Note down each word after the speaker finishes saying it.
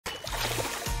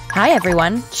Hi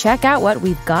everyone, check out what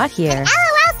we've got here.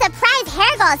 LOL Surprise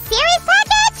Hair Goal Series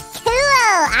Package? Cool!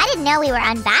 I didn't know we were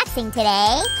unboxing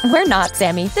today. We're not,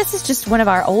 Sammy. This is just one of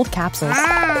our old capsules.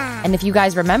 And if you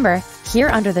guys remember, here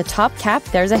under the top cap,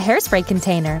 there's a hairspray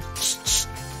container. Shh.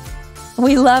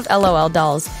 We love LOL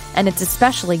dolls, and it's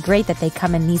especially great that they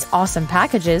come in these awesome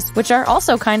packages, which are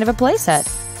also kind of a playset.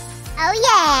 Oh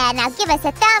yeah, now give us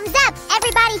a thumbs up,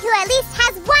 everybody who at least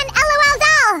has one LOL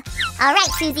doll! Alright,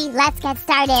 Susie, let's get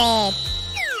started.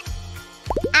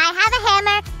 I have a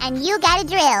hammer, and you got a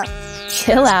drill.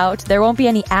 Chill out, there won't be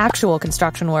any actual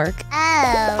construction work.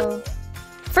 Oh.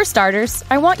 For starters,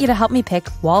 I want you to help me pick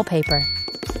wallpaper.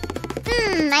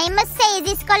 I must say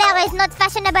this color is not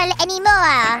fashionable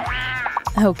anymore.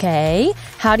 Okay,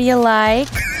 how do you like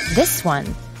this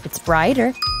one? It's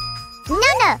brighter.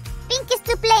 No, pink is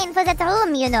too plain for that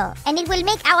room, you know, and it will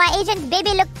make our agent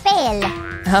baby look pale.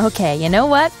 Okay, you know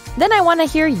what? Then I want to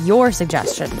hear your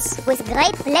suggestions. With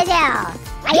great pleasure.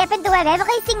 I happen to have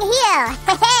everything here.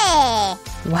 Hey!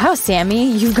 Wow,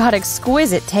 Sammy, you've got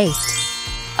exquisite taste.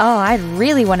 Oh, I'd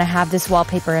really want to have this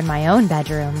wallpaper in my own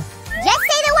bedroom. Just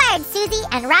say the word, Susie,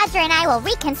 and Roger and I will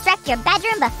reconstruct your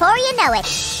bedroom before you know it.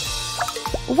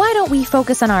 Why don't we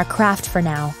focus on our craft for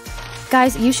now?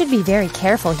 Guys, you should be very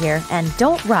careful here and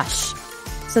don't rush,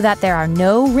 so that there are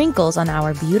no wrinkles on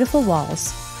our beautiful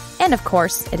walls. And of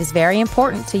course, it is very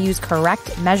important to use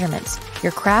correct measurements.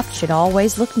 Your craft should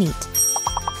always look neat.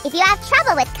 If you have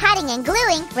trouble with cutting and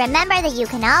gluing, remember that you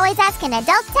can always ask an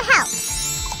adult to help.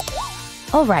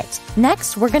 Alright,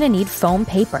 next we're gonna need foam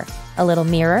paper, a little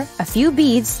mirror, a few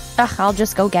beads. I'll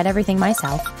just go get everything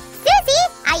myself. Susie,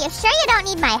 are you sure you don't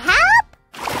need my help?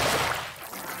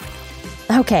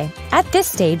 Okay, at this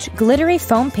stage, glittery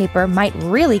foam paper might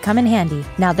really come in handy.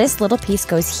 Now this little piece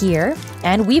goes here,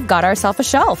 and we've got ourselves a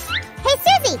shelf. Hey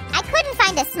Susie, I couldn't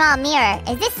find a small mirror.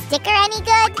 Is this sticker any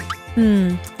good?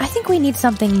 I think we need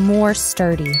something more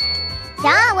sturdy.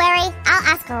 Don't worry, I'll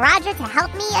ask Roger to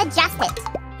help me adjust it.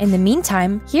 In the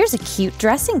meantime, here's a cute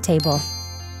dressing table.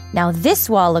 Now this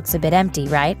wall looks a bit empty,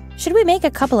 right? Should we make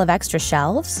a couple of extra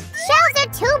shelves? Shelves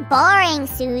are too boring,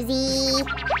 Susie.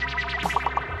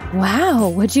 Wow,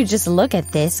 would you just look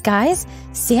at this, guys?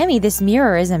 Sammy, this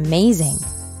mirror is amazing.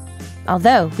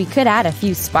 Although, we could add a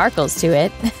few sparkles to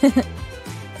it.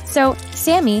 So,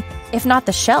 Sammy, if not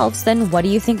the shelves, then what do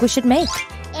you think we should make?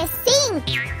 A sink.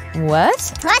 What?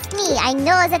 Trust me, I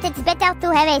know that it's better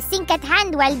to have a sink at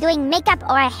hand while doing makeup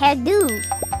or a hairdo.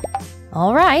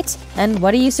 Alright, and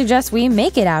what do you suggest we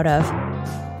make it out of?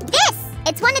 This!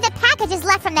 It's one of the packages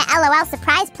left from the LOL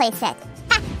surprise playset.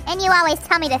 And you always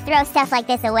tell me to throw stuff like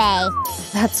this away.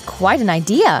 That's quite an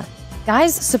idea.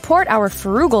 Guys, support our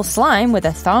frugal slime with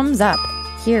a thumbs up.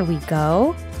 Here we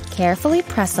go. Carefully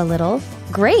press a little.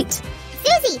 Great!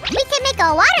 Susie, we can make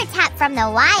a water tap from the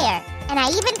wire. And I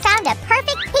even found a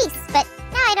perfect piece, but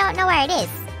now I don't know where it is.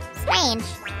 Strange.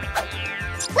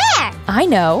 Where? I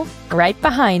know. Right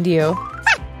behind you.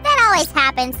 That always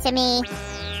happens to me.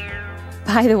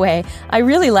 By the way, I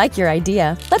really like your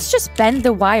idea. Let's just bend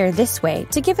the wire this way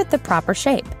to give it the proper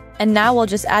shape. And now we'll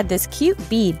just add this cute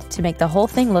bead to make the whole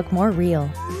thing look more real.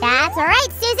 That's right,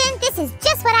 Susan. This is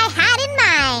just what I had in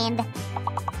mind.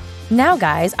 Now,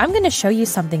 guys, I'm going to show you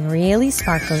something really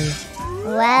sparkly.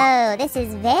 Whoa, this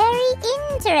is very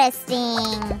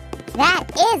interesting. That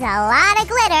is a lot of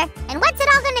glitter. And what's it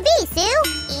all going to be, Sue?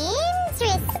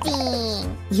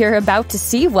 Interesting. You're about to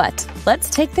see what. Let's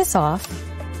take this off.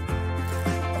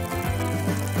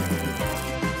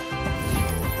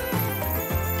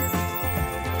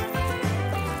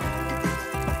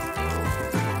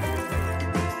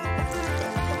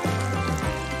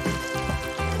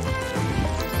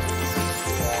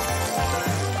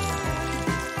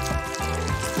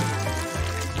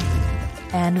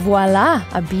 And voila,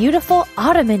 a beautiful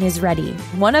ottoman is ready.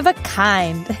 One of a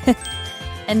kind.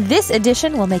 And this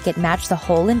addition will make it match the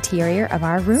whole interior of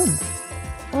our room.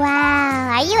 Wow,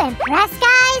 are you impressed,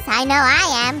 guys? I know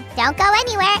I am. Don't go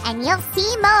anywhere and you'll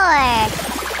see more.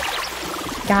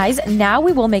 Guys, now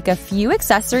we will make a few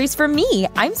accessories for me.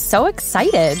 I'm so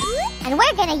excited. And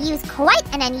we're gonna use quite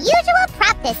an unusual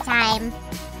prop this time.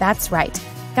 That's right.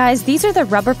 Guys, these are the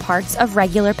rubber parts of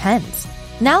regular pens.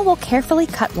 Now we'll carefully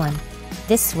cut one.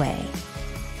 This way.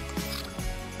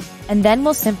 And then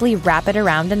we'll simply wrap it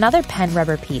around another pen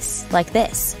rubber piece, like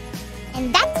this.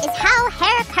 And that is how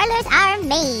hair colors are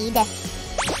made.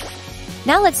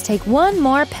 Now let's take one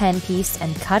more pen piece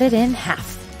and cut it in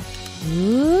half.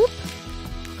 Whoop.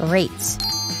 Great.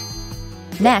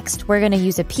 Next, we're going to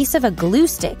use a piece of a glue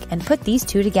stick and put these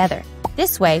two together.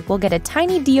 This way, we'll get a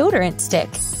tiny deodorant stick.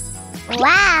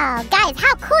 Wow, guys,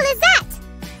 how cool is that?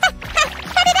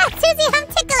 Cut it out, Susie, I'm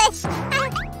ticklish.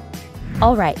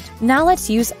 All right, now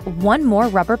let's use one more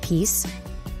rubber piece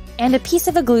and a piece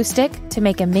of a glue stick to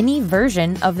make a mini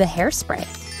version of the hairspray.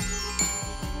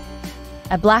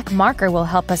 A black marker will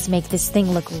help us make this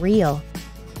thing look real.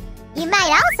 You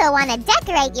might also want to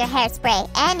decorate your hairspray.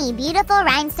 Any beautiful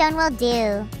rhinestone will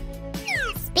do.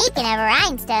 Speaking of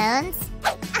rhinestones,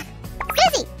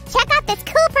 Susie, check out this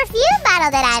cool perfume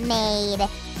bottle that I made.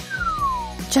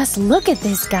 Just look at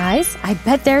this, guys. I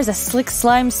bet there's a Slick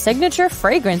Slime signature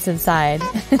fragrance inside.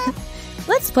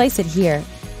 Let's place it here.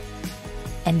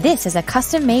 And this is a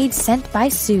custom-made scent by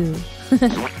Sue.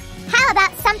 How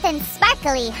about something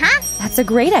sparkly, huh? That's a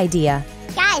great idea.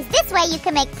 Guys, this way you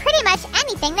can make pretty much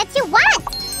anything that you want.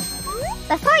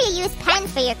 Before you use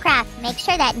pens for your craft, make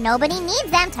sure that nobody needs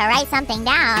them to write something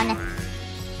down.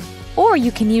 Or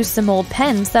you can use some old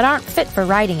pens that aren't fit for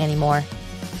writing anymore.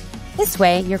 This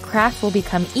way, your craft will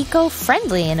become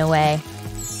eco-friendly in a way.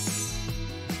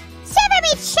 Shiver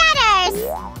me chatters!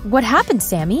 What happened,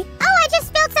 Sammy? Oh, I just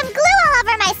spilled some glue all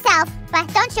over myself.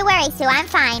 But don't you worry, Sue, I'm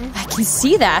fine. I can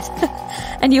see that.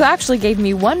 And you actually gave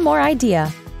me one more idea.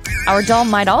 Our doll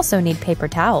might also need paper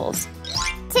towels.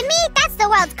 To me, that's the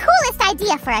world's coolest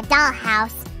idea for a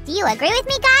dollhouse. Do you agree with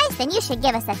me, guys? Then you should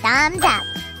give us a thumbs up.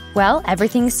 Well,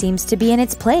 everything seems to be in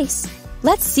its place.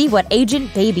 Let's see what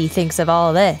Agent Baby thinks of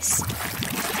all this.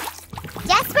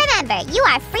 Just remember, you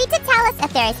are free to tell us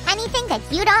if there is anything that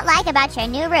you don't like about your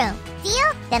new room.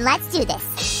 Deal? Then let's do this.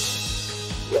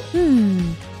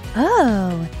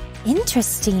 Oh,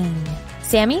 interesting.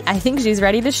 Sammy, I think she's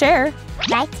ready to share.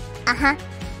 Right? Uh-huh.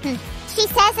 She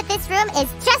says that this room is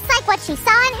just like what she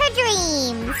saw in her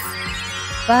dreams.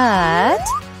 But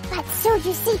Sue,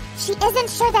 you see, she isn't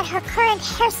sure that her current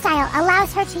hairstyle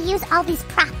allows her to use all these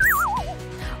props.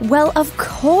 well, of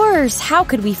course. How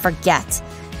could we forget?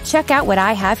 Check out what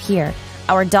I have here.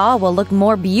 Our doll will look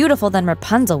more beautiful than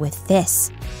Rapunzel with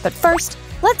this. But first,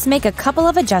 let's make a couple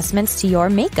of adjustments to your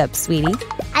makeup, sweetie.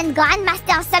 And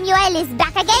Grandmaster Samuel is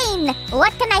back again.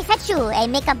 What can I fetch you? A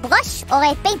makeup brush or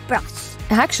a paintbrush?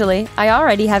 Actually, I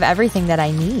already have everything that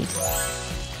I need.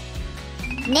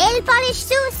 Nail polish,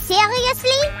 Sue? Seriously?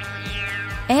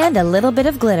 And a little bit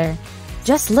of glitter.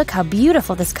 Just look how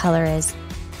beautiful this color is.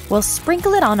 We'll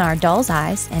sprinkle it on our doll's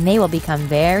eyes, and they will become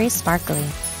very sparkly.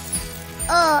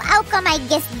 Oh, how come I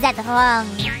guessed that wrong?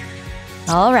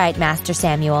 All right, Master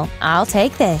Samuel, I'll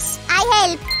take this.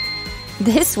 I help.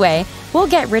 This way, we'll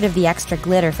get rid of the extra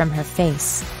glitter from her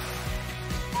face.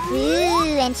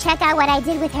 Ooh, and check out what I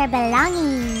did with her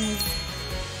belongings.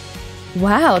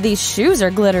 Wow, these shoes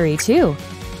are glittery too.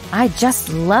 I just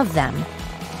love them.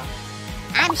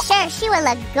 I'm sure she will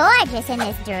look gorgeous in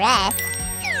this dress.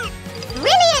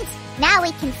 Brilliant! Now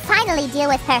we can finally deal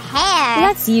with her hair.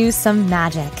 Let's use some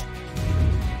magic.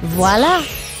 Voila!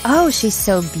 Oh, she's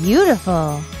so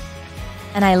beautiful.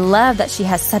 And I love that she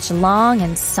has such long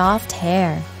and soft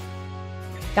hair.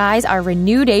 Guys, our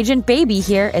renewed Agent Baby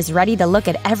here is ready to look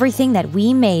at everything that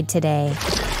we made today.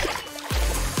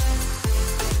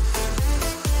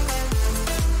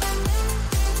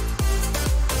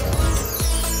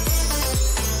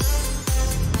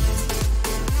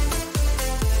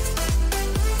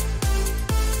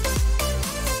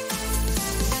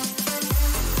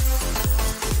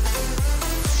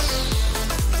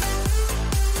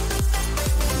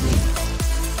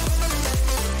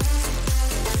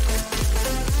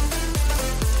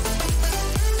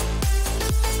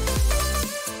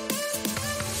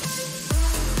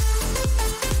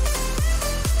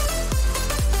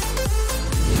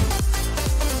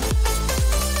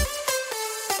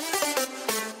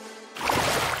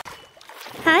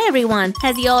 Hi everyone!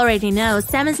 As you already know,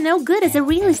 Sam is no good as a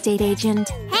real estate agent.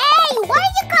 Hey, what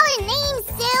are you calling names,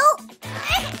 Sue?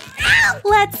 Ow!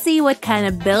 Let's see what kind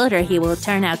of builder he will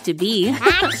turn out to be.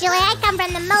 Actually, I come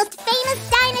from the most famous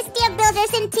dynasty of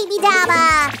builders in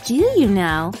Tibidaba. Do you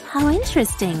know? How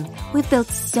interesting. We've built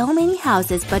so many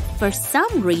houses, but for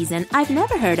some reason, I've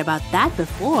never heard about that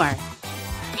before.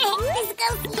 This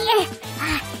goes here.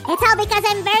 It's all because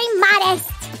I'm very modest.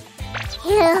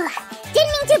 Ew. Didn't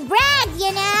mean to brag,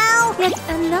 you know. Yet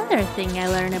another thing I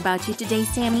learned about you today,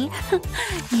 Sammy.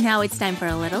 Now it's time for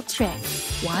a little trick.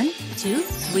 1, 2,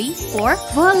 3, 4,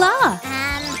 voila!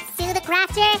 Sue the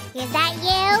Crafter, is that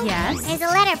you? Yes. There's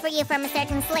a letter for you from a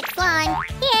certain slick blonde.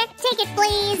 Here, take it,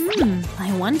 please.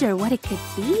 I wonder what it could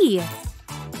be.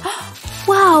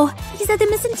 Wow! These are the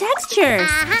missing textures!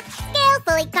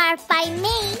 Skillfully carved by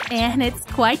me. And it's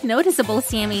quite noticeable,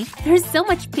 Sammy. There's so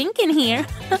much pink in here.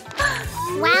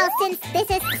 Well, since this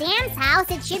is Sam's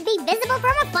house, it should be visible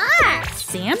from afar.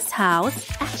 Sam's house?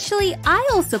 Actually, I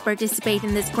also participate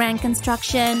in this grand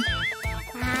construction.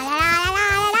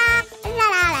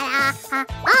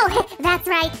 Oh, that's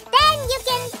right. Then you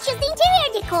can choose the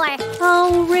interior decor.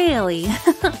 Oh, really?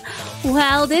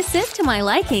 Well, this is to my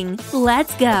liking.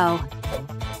 Let's go.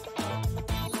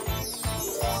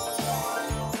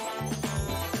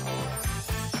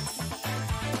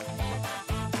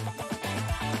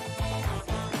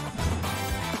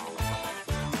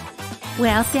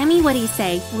 Well, Sammy, what do you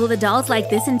say? Will the dolls like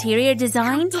this interior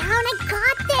design? Down, I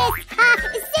got this.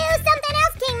 Sue, something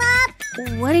else came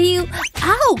up. What are you…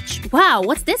 Ouch! Wow,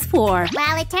 what's this for?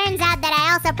 Well, it turns out that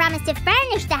I also promised to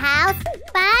furnish the house.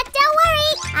 But don't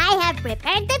worry, I have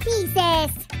prepared the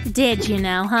pieces. Did you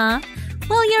know, huh?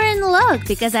 Well, you're in luck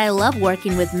because I love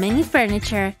working with mini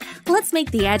furniture. Let's make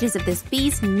the edges of this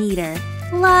piece neater.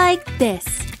 Like this.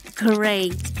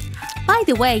 Great. By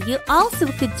the way, you also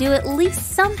could do at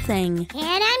least something.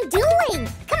 And I'm doing.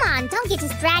 Come on, don't get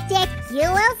distracted. You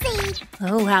will see.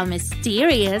 Oh, how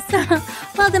mysterious.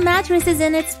 Well, the mattress is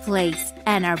in its place,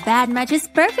 and our bed matches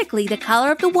perfectly the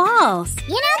color of the walls.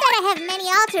 You know that I have many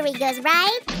alter egos,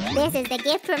 right? This is the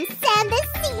gift from Sam the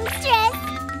seamstress.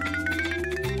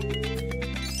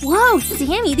 Whoa,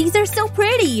 Sammy, these are so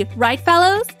pretty. Right,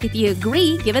 fellows? If you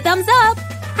agree, give a thumbs up.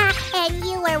 And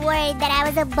you were worried that I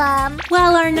was a bum.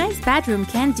 Well, our nice bedroom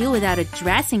can't do without a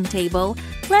dressing table.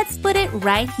 Let's put it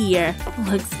right here.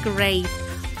 Looks great.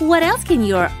 What else can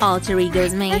your alter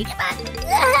egos make?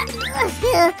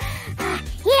 Here,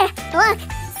 look.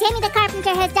 Sammy the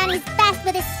carpenter has done his best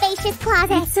with his spacious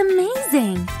closet. It's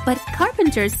amazing. But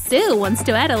Carpenter Sue wants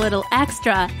to add a little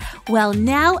extra. Well,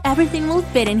 now everything will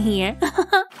fit in here.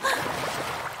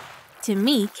 To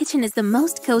me, kitchen is the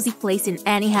most cozy place in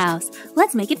any house.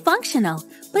 Let's make it functional.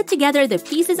 Put together the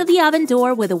pieces of the oven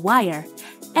door with a wire,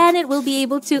 and it will be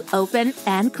able to open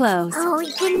and close.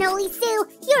 Holy cannoli, Sue!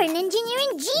 You're an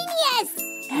engineering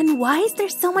genius! And why is there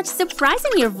so much surprise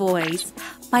in your voice?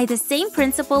 By the same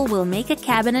principle, we'll make a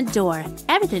cabinet door.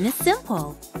 Everything is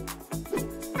simple.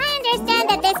 I understand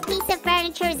that this piece of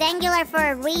furniture is angular for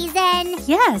a reason.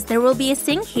 Yes, there will be a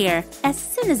sink here, as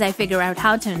soon as I figure out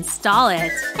how to install it.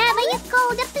 Have you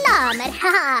called a plumber?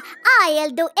 Haha, I'll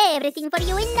do everything for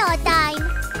you in no time.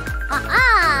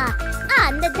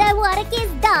 And the work is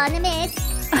done, miss.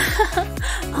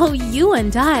 Oh, you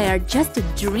and I are just a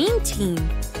dream team.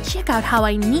 Check out how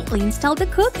I neatly installed the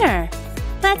cooker.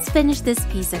 Let's finish this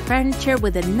piece of furniture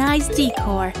with a nice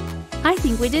decor. I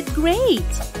think we did great.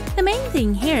 The main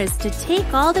thing here is to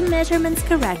take all the measurements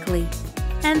correctly.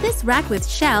 And this rack with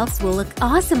shelves will look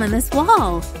awesome on this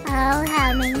wall. Oh,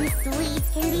 how many sweets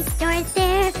can be stored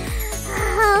there?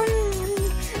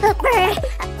 Look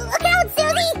out,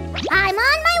 Susie! I'm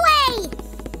on my way!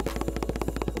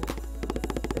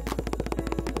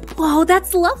 Whoa,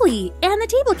 that's lovely. And the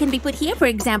table can be put here, for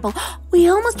example. We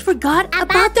almost forgot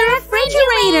about the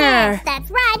refrigerator. That's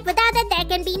right. Without it, there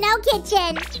can be no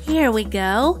kitchen. Here we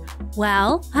go.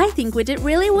 Well, I think we did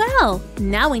really well.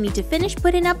 Now we need to finish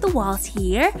putting up the walls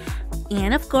here.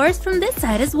 And of course from this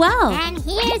side as well. And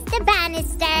here's the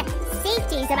banister.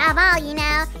 Safety's above all, you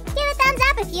know. Give a thumbs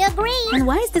up if you agree. And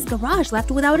why is this garage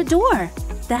left without a door?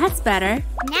 That's better.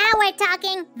 Now we're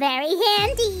talking. Very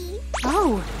handy.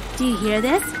 Oh, do you hear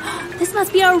this? This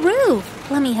must be our roof.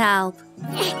 Let me help.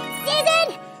 Susan,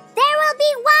 there will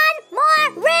be one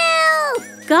more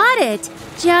roof. Got it.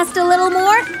 Just a little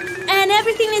more. And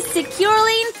everything is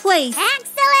securely in place.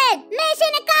 Excellent!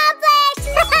 Mission accomplished!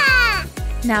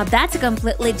 Now that's a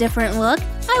completely different look.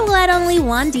 I will add only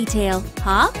one detail.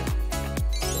 Huh?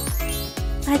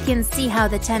 I can see how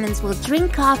the tenants will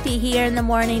drink coffee here in the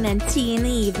morning and tea in the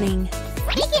evening.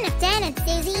 Speaking of tenants,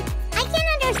 Susie, I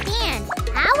can't understand.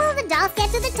 How will the dolls get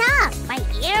to the top? By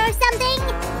ear or something?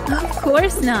 Of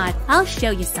course not. I'll show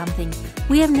you something.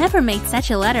 We have never made such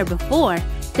a ladder before.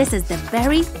 This is the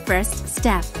very first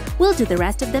step. We'll do the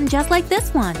rest of them just like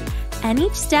this one. And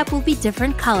each step will be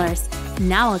different colors.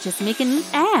 Now I'll just make a neat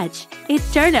edge. It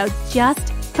turned out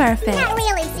just perfect. Not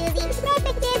really, Susie.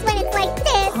 Perfect is when it's like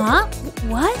this. Huh?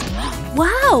 What?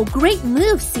 Wow, great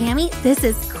move, Sammy. This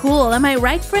is cool. Am I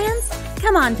right, friends?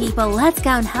 Come on, people. Let's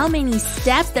count how many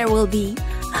steps there will be.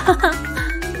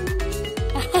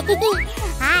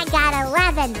 I got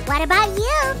 11. What about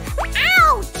you?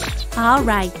 Ouch! All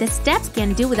right, the steps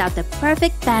can do without the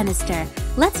perfect banister.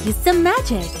 Let's use some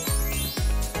magic.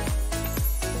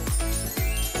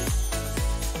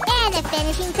 And a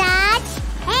finishing touch.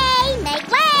 Hey, make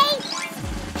way!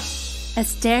 A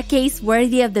staircase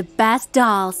worthy of the best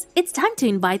dolls. It's time to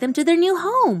invite them to their new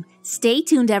home. Stay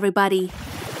tuned, everybody.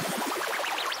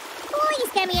 Please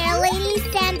come here, ladies.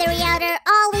 Sam the Realtor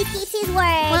always keeps his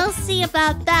word. We'll see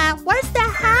about that. Where's the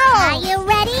house? Are you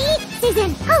ready?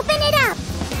 Susan, open it up.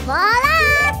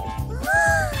 Voila!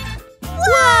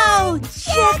 Whoa!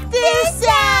 Check this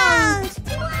out!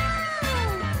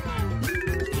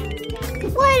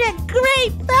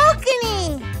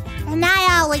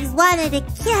 wanted it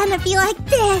can be like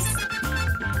this.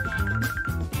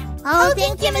 Oh,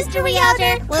 thank you, Mr.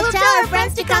 Realtor. We'll tell our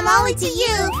friends to come only to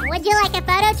you. Would you like a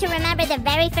photo to remember the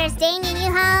very first day you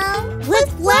knew home? With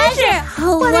pleasure!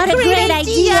 Oh, what a great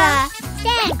idea!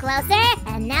 Stand closer,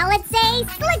 and now let's say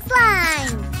slick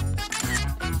slime.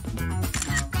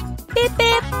 Beep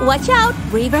beep! Watch out!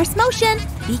 Reverse motion!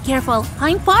 Be careful!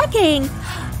 I'm parking!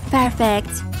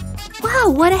 Perfect! Wow,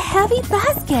 what a heavy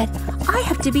basket! I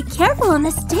have to be careful on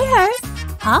the stairs!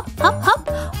 Hop, hop, hop!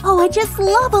 Oh, I just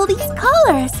love all these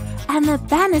colors! And the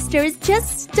banister is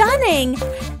just stunning!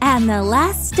 And the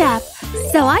last step!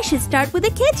 So I should start with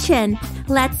the kitchen!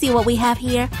 Let's see what we have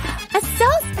here. A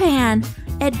saucepan!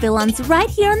 It belongs right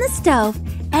here on the stove.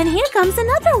 And here comes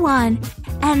another one!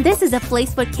 And this is a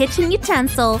place for kitchen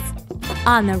utensils.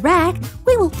 On the rack,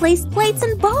 we will place plates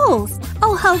and bowls.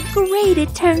 Oh, how great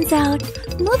it turns out.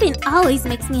 Moving always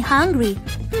makes me hungry.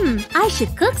 I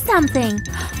should cook something.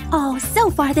 Oh, so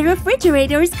far the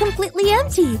refrigerator is completely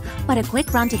empty. But a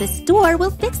quick run to the store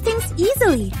will fix things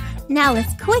easily. Now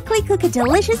let's quickly cook a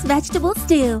delicious vegetable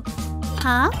stew.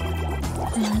 Huh?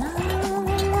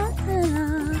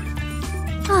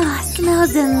 Ah,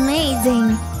 smells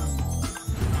amazing.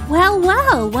 Well,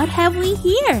 what have we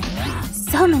here?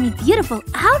 So many beautiful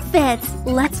outfits!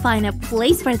 Let's find a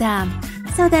place for them.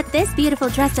 So that this beautiful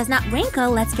dress does not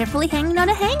wrinkle, let's carefully hang it on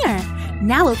a hanger.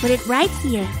 Now we'll put it right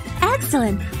here.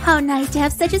 Excellent! How nice to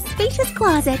have such a spacious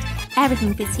closet.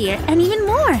 Everything fits here and even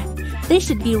more. This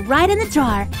should be right in the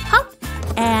drawer. Hop!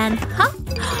 And hop!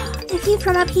 The view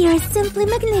from up here is simply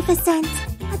magnificent.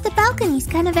 But the balcony's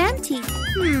kind of empty.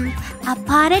 A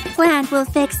potted plant will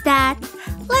fix that.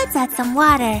 Let's add some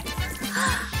water.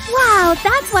 Wow,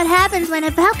 that's what happens when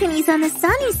a balcony's on the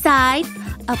sunny side.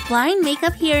 Applying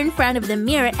makeup here in front of the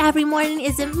mirror every morning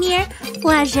is a mere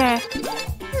pleasure.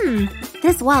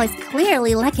 This wall is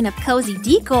clearly lacking of cozy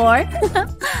decor.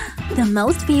 The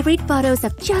most favorite photos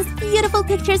of just beautiful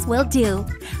pictures will do.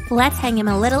 Let's hang him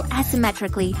a little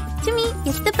asymmetrically. To me,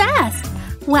 it's the best.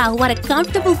 Wow, what a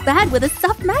comfortable bed with a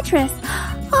soft mattress.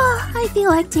 Oh, I feel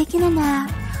like taking a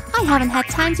nap. I haven't had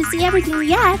time to see everything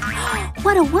yet.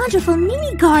 What a wonderful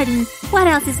mini garden. What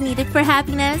else is needed for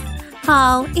happiness?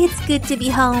 Oh, it's good to be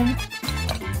home.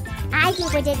 I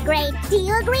think we did great. Do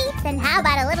you agree? Then how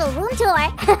about a little room tour?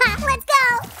 Let's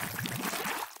go!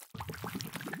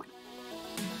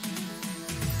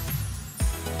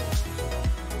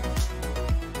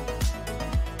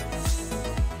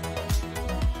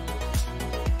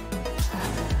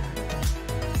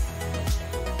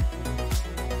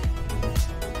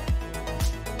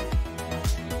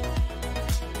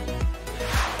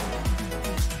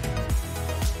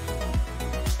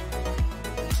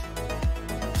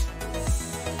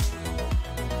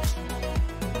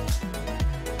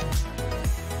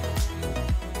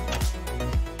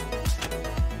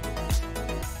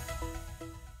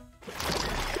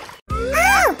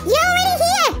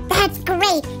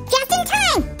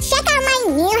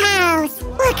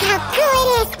 Look how cool it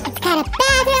is! It's got a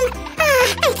bathroom!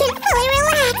 I can fully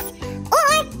relax! Or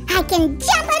I can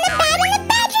jump on the bed in the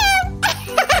bedroom!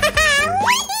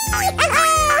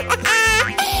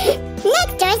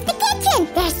 Next door is the kitchen!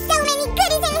 There's so many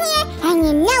goodies in here! And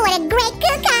you know what a great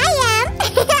cook I am!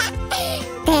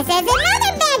 This is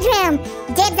another bedroom!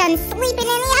 Dibs on sleeping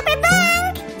in the upper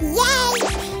bunk! Yay!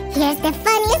 Here's the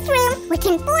funniest room! We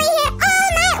can play here all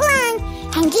night long!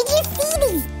 And did you see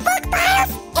these book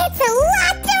piles? It's a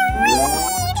lot to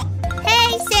read!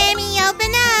 Hey, Sammy,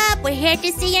 open up! We're here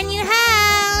to see your new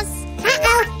house!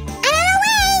 Uh-oh! I'm on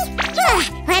the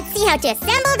way! Let's see how to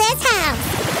assemble this house!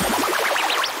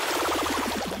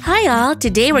 Hi all,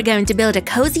 today we're going to build a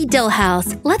cozy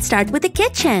dollhouse. Let's start with the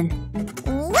kitchen.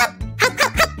 Whoop! Hop,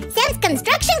 hop, hop! Sam's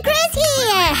construction crew's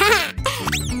here!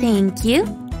 Thank you.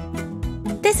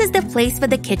 This is the place for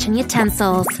the kitchen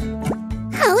utensils.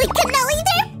 Holy cannoli,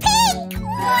 they're pink!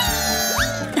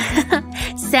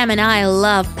 Sam and I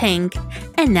love pink.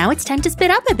 And now it's time to speed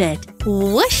up a bit.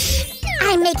 Whoosh!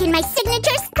 I'm making my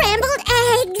signature scrambled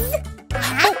eggs!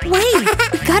 Oh, wait!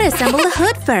 We gotta assemble the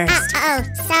hood first. Uh-oh,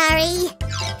 sorry.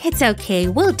 It's okay,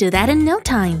 we'll do that in no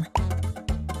time.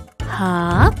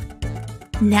 Hop.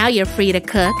 Now you're free to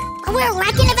cook. We're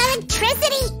lacking of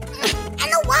electricity! And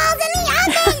the walls in the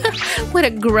oven! What a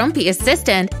grumpy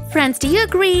assistant. Friends, do you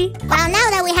agree? Well, now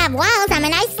that we have walls, I'm a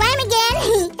nice slime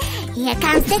again. Here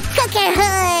comes the cooker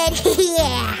hood!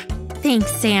 Yeah!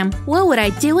 Thanks, Sam. What would I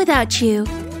do without you?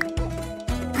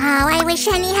 Oh, I wish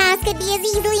any house could be as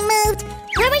easily moved.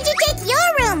 Where would you take your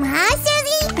room, huh,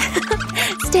 Susie?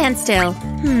 Stand still.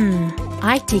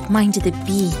 I'd take mine to the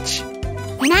beach.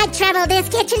 And I'd travel this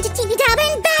kitchen to Tippy Top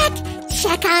and back.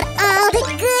 Check out all the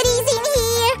goodies in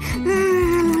here.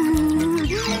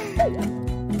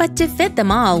 But to fit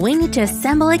them all, we need to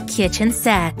assemble a kitchen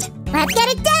set. Let's get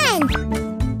it done!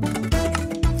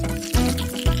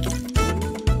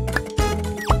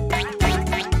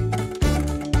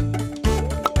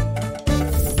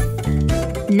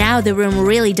 Now the room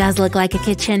really does look like a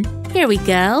kitchen. Here we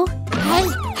go. Hey,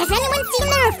 has anyone seen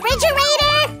the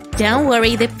refrigerator? Don't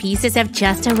worry, the pieces have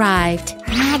just arrived.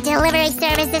 Delivery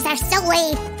services are so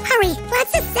late. Hurry,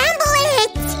 let's assemble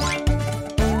it!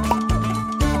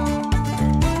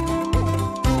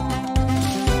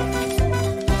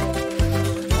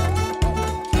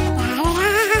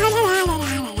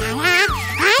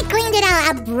 I cleaned it all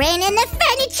up, bringing in the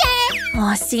furniture.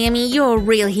 Oh, Sammy, you're a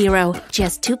real hero.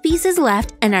 Just 2 pieces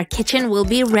left and our kitchen will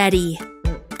be ready.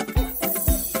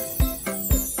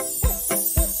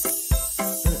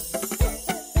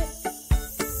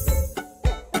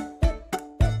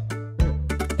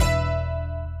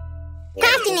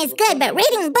 Crafting is good, but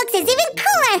reading books is even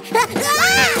cooler.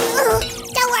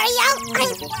 Don't worry, I'm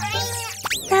fine.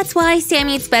 That's why,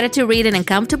 Sammy, it's better to read in a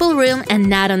comfortable room and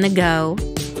not on the go.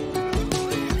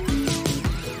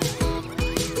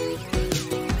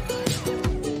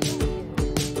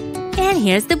 And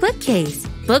here's the bookcase.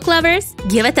 Book lovers,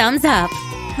 give a thumbs up.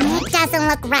 It doesn't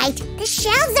look right. The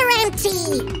shelves are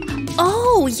empty.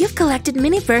 Oh, you've collected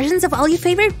mini versions of all your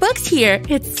favorite books here.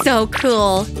 It's so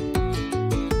cool.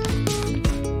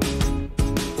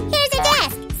 Here's a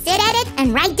desk. Sit at it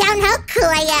and write down how cool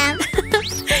I am.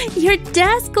 Your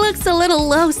desk looks a little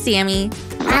low, Sammy.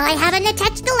 Well, I haven't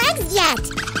attached the legs yet.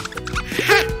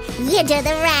 Ha! You do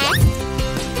the rest.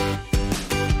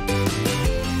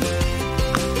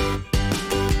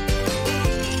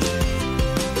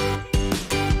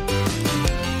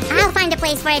 I'll find a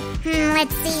place for it.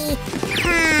 Let's see.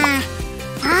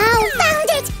 Oh, found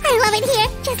it! I love it here,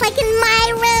 just like in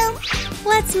my room.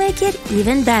 Let's make it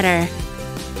even better.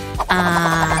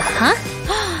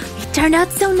 It turned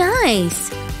out so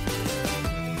nice.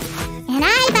 And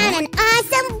I found an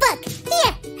awesome book.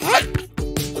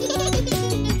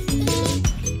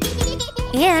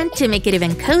 Here. And to make it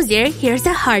even cozier, here's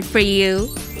a heart for you.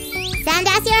 Send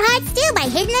us your hearts too by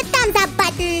hitting the thumbs up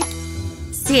button.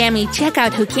 Sammy, check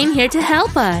out who came here to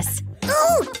help us.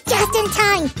 Ooh, just in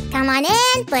time. Come on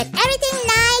in, put everything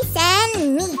nice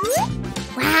and neat.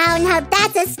 Wow, now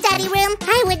that's a study room.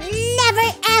 I would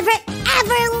never, ever,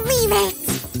 ever leave it.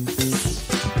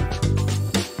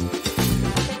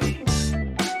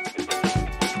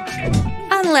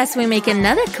 Unless we make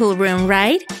another cool room,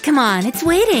 right? Come on, it's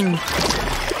waiting.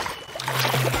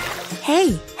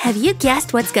 Hey, have you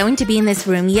guessed what's going to be in this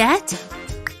room yet?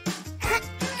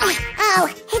 Oh,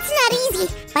 it's not easy,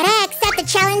 but I accept the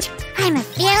challenge. I'm a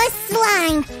fearless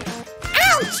slime.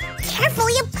 Ouch! Careful,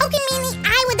 you're poking me in the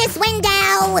eye with this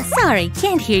window. Sorry,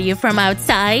 can't hear you from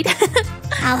outside.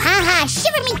 Oh, ha,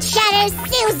 shiver me chatter,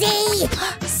 Susie.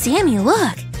 Sammy,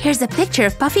 look. Here's a picture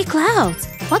of puffy clouds.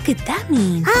 What could that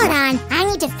mean? Hold on, I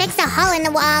need to fix a hole in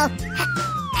the wall.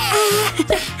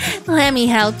 Let me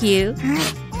help you.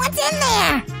 What's in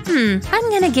there? I'm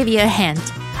gonna give you a hint.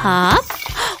 Hop.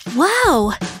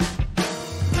 Wow!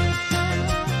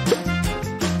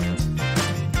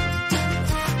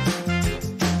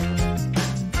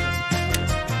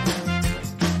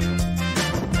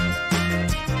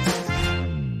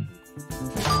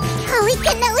 Holy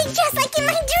cannoli, just like in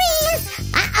my dreams!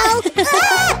 Uh-oh!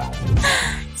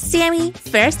 Sammy,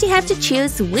 first you have to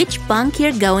choose which bunk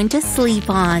you're going to sleep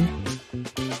on.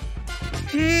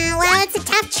 Well, it's a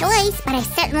tough choice, but I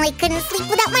certainly couldn't sleep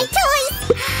without my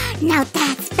toys! Now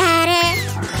that's better!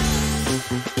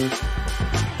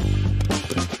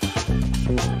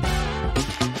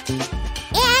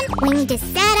 And we need to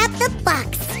set up the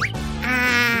box.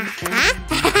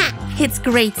 It's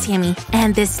great, Sammy.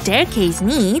 And this staircase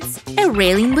needs a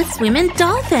railing with swimming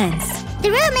dolphins. The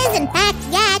room isn't packed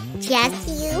yet. Just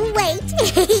you wait.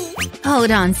 Hold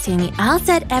on, Sammy. I'll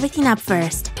set everything up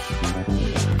first.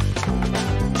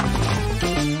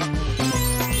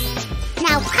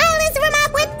 Now pile this room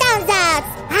up with thumbs up.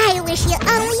 I wish you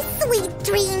only sweet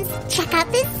dreams. Check out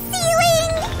this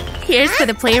ceiling. Here's for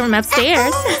the playroom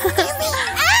upstairs.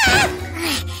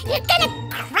 You're gonna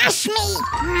crush me.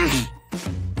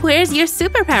 Where's your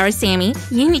superpower, Sammy?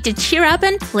 You need to cheer up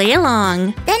and play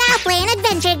along. Then I'll play an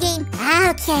adventure game.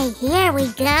 Okay, here we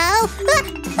go.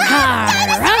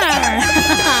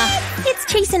 It's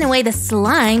chasing away the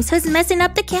slime, so it's messing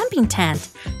up the camping tent.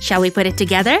 Shall we put it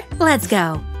together? Let's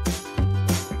go.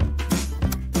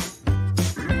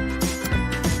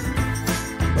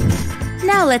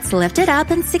 Now let's lift it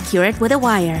up and secure it with a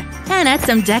wire. And add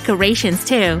some decorations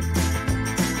too.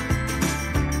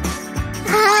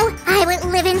 Oh, I would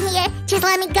live in here. Just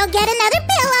let me go get another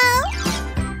pillow.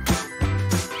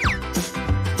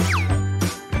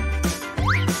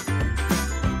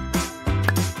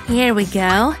 Here we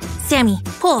go. Sammy,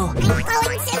 pull. I'm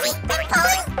pulling, Susie. I'm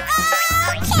pulling.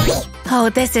 Okay. Oh,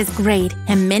 this is great.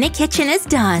 A mini kitchen is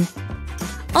done.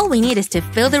 All we need is to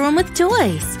fill the room with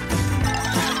toys.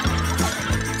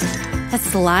 A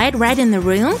slide right in the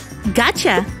room?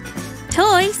 Gotcha!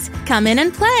 Toys, come in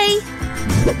and play!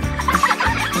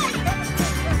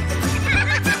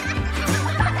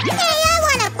 Hey, I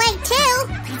wanna play too!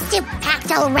 It's too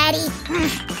packed already. Huh?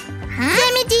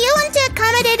 Sammy, do you want to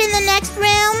accommodate in the next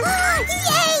room?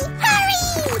 Yay! Hurry!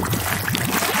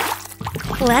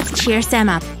 Let's cheer Sam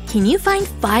up. Can you find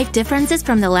 5 differences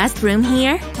from the last room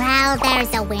here? Well,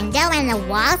 there's a window and the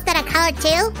walls that are colored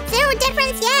too. 0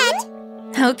 difference yet.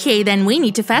 Okay, then we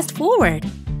need to fast forward.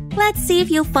 Let's see if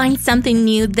you'll find something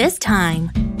new this time.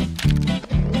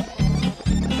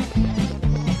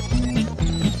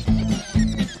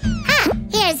 Ha!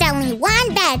 Here's only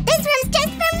one bed. This room's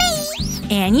just for me.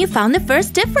 And you found the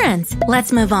first difference.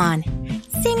 Let's move on.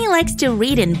 Sammy likes to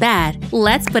read in bed.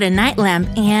 Let's put a night lamp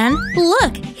and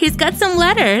look, he's got some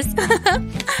letters.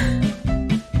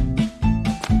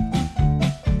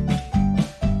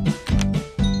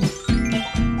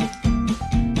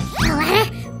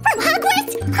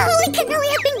 Holy cannoli,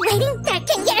 I've been waiting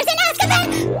 13 years in Azkaban!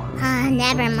 Ah,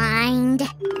 never mind.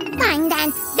 Fine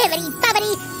then, bibbidi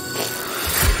bobbidi.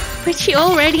 But you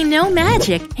already know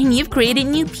magic, and you've created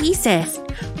new pieces.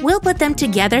 We'll put them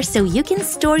together so you can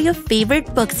store your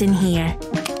favorite books in here.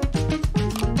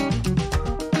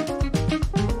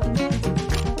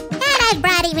 And I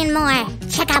brought even more.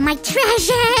 Check out my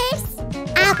treasures!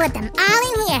 I'll put them all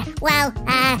in here. Well,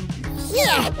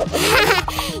 here.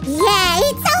 Yeah,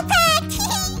 it's all packed!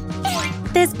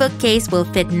 This bookcase will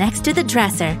fit next to the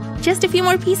dresser. Just a few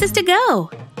more pieces to go.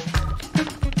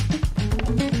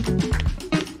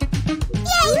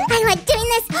 Yay! I like doing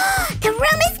this! The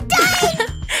room is done!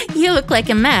 You look like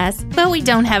a mess, but we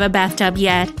don't have a bathtub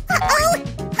yet. Uh-oh!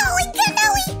 Holy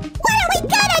cannoli! What are we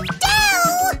gonna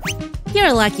do?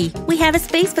 You're lucky. We have a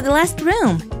space for the last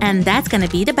room, and that's gonna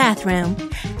be the bathroom.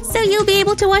 So you'll be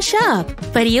able to wash up,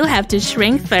 but you'll have to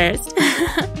shrink first.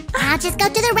 I'll just go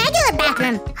to the regular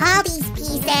bathroom. All these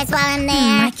pieces while I'm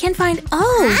there. I can't find…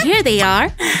 Oh, here they are.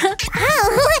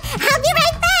 Oh, I'll be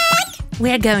right back.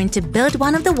 We're going to build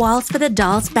one of the walls for the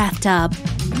doll's bathtub.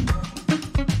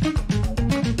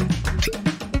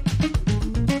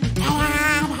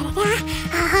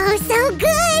 Oh, so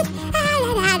good.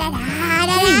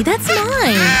 Hey, that's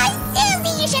mine.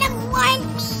 Susie, you should have warned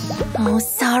me. Oh,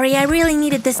 sorry, I really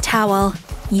needed this towel.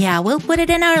 Yeah, we'll put it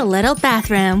in our little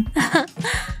bathroom.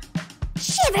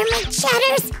 Shiver my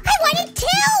chatters! I want it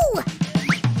too!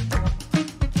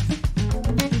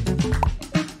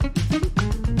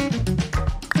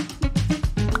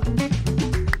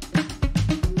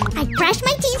 I brush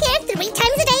my teeth here 3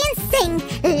 times a day and sing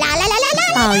la la la la la.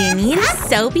 All you need is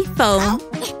soapy foam.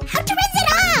 Oh, how to rinse it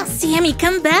off? Sammy,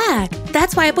 come back.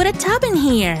 That's why I put a tub in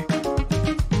here.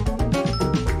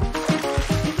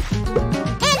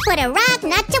 And put a rock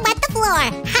not to wet the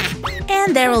floor. Ha!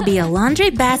 And there will be a laundry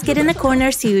basket in the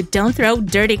corner so you don't throw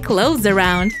dirty clothes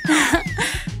around.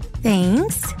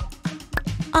 Thanks.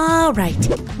 All right,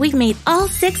 we've made all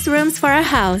 6 rooms for our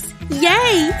house.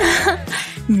 Yay!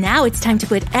 Now it's time to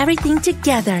put everything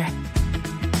together.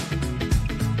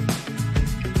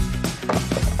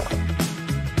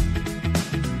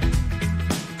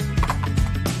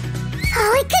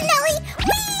 Holy cannoli!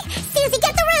 Whee! Susie,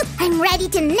 get the roof! I'm ready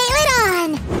to nail it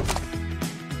on!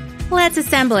 Let's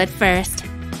assemble it first.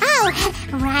 Oh,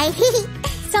 right.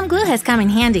 Some glue has come in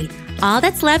handy. All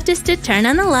that's left is to turn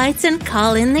on the lights and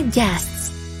call in the guests.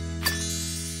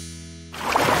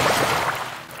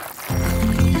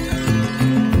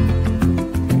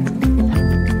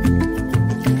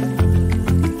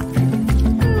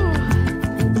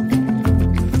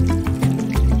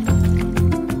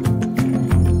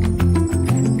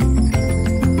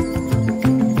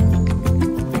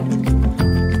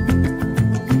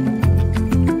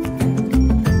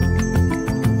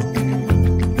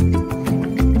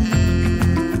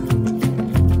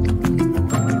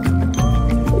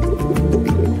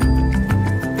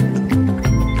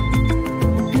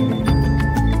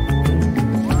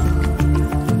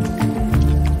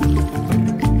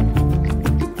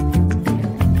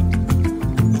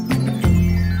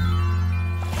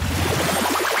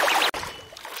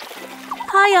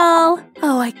 Hi all!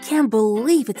 Oh, I can't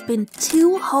believe it's been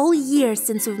 2 whole years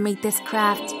since we've made this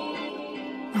craft.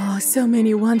 Oh, so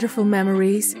many wonderful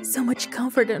memories, so much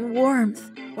comfort and warmth.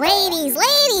 Ladies,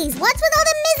 what's with all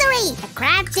the misery? A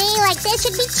craft day like this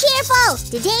should be cheerful.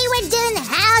 Today we're doing the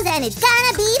house and it's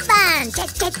gonna be fun.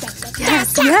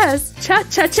 Yes.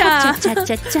 Cha-cha-cha.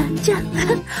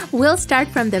 We'll start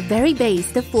from the very base,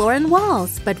 the floor and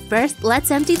walls. But first,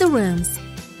 let's empty the rooms.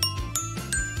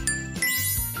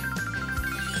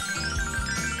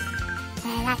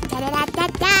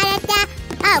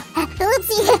 Oh,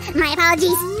 oopsie, my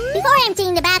apologies. Before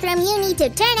emptying the bathroom, you need to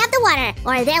turn off the water,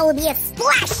 or there will be a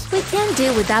splash. We can't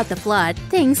do without the flood.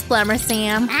 Thanks, Plumber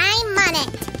Sam. I'm on it.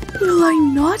 Will I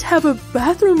not have a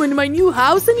bathroom in my new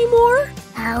house anymore?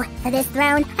 Oh, for this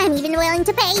throne, I'm even willing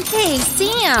to pay. Hey,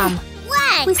 Sam!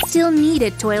 What? We still need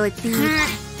a toilet seat.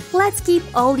 Let's keep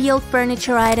all the old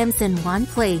furniture items in one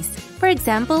place. For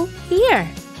example, here.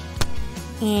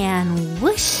 And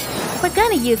whoosh! We're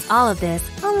gonna use all of this,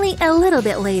 only a little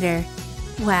bit later.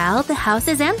 Well, the house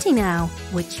is empty now,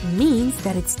 which means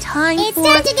that it's time to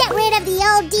get rid of the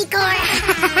old decor.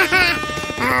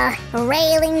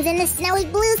 Railings in the snowy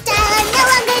blue style are no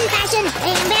longer in fashion.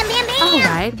 Bam, bam, bam, bam.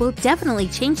 Alright, we'll definitely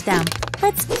change them.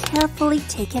 Let's carefully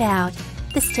take it out.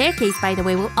 The staircase, by the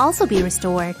way, will also be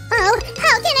restored. Oh,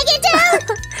 how can I get down?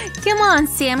 Come on,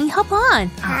 Sammy, hop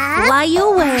on. I'll fly you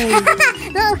away. Wow,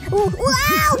 take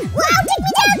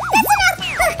me down. That's enough.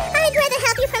 I'd rather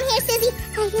help you from here, Susie.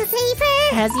 I feel safer.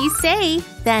 As you say.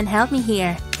 Then help me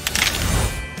here.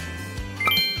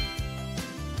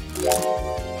 It's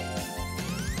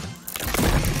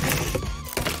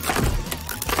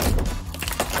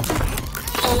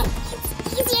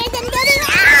easier than building.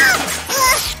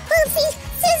 Oopsie,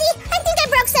 Susie, I think I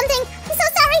broke something. I'm so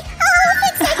sorry. I'll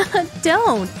fix it.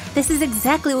 Don't. This is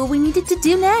exactly what we needed to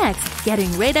do next.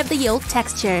 Getting rid of the old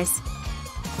textures.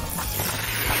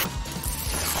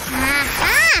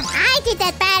 I did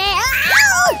that better.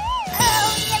 Oh,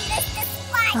 you missed the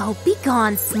slime. Oh, be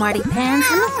gone, smarty pants.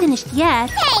 I'm not finished yet.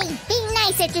 Hey, be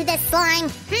nicer to the slime.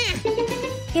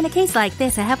 In a case like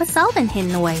this, I have a solvent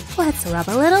hidden away. Let's rub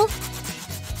a little.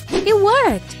 It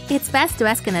worked! It's best to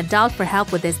ask an adult for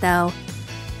help with this, though.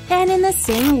 And in the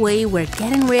same way, we're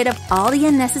getting rid of all the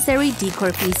unnecessary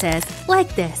decor pieces,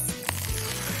 like this.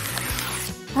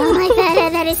 Oh my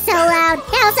god, that is so loud.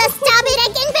 Elsa, stop it! I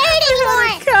can't bear it anymore!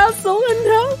 Castle, and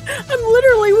now I'm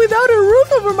literally without a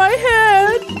roof over my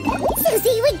head!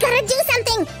 Susie, we gotta do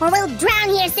something, or we'll drown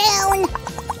here soon!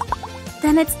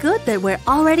 Then it's good that we're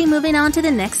already moving on to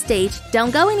the next stage.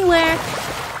 Don't go anywhere!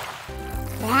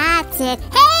 That's it.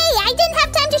 Hey, I didn't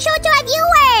have time to show it to our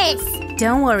viewers!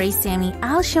 Don't worry, Sammy.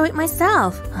 I'll show it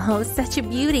myself. Oh, such a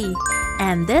beauty.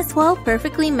 And this wall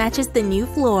perfectly matches the new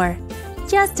floor.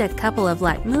 Just a couple of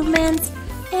light movements,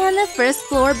 and the first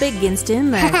floor begins to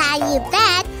emerge. You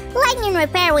bet! Lightning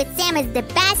Repair with Sam is the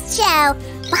best show.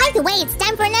 By the way, it's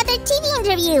time for another TV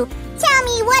interview. Tell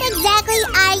me, what exactly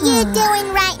are you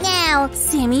doing right now?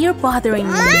 Sammy, you're bothering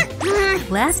me.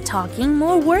 Less talking,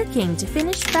 more working to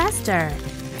finish faster.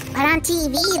 But on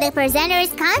TV, the presenter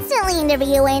is constantly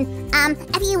interviewing. A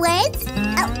few words?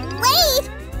 Wait!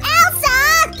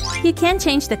 Elsa! You can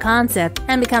change the concept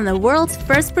and become the world's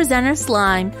first presenter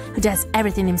slime, who does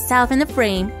everything himself in the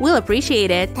frame. We'll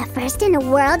appreciate it. The first in the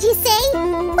world, you say?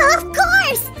 Well, of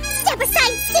course! Step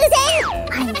aside, Susan!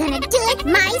 I'm gonna do it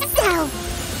myself!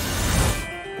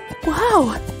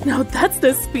 Wow, now that's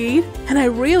the speed, and I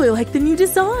really like the new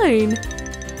design.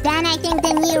 Then I think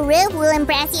the new roof will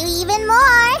impress you even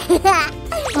more.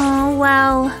 Oh,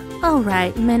 well,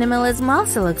 alright, minimalism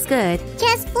also looks good.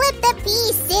 Just flip the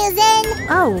piece, Susan.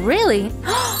 Oh, really?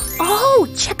 Oh,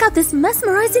 check out this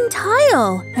mesmerizing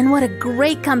tile! And what a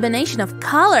great combination of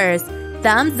colors!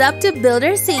 Thumbs up to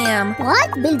Builder Sam.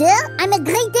 What, Builder? I'm a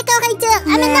great decorator.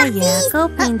 I'm an artist. Go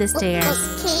paint the stairs.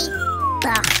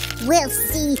 Okay. We'll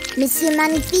see. Monsieur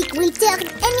Magnifique will turn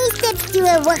any steps to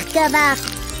a work of art.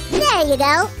 There you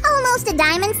go. Almost a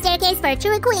diamond staircase for a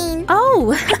true queen.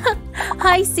 Oh,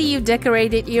 I see you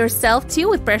decorated yourself too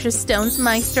with precious stones,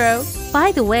 Maestro.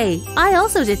 By the way, I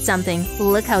also did something.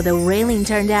 Look how the railing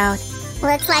turned out.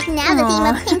 Looks like now the theme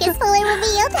of pink is fully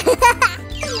revealed.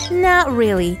 Not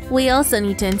really. We also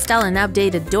need to install an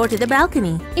updated door to the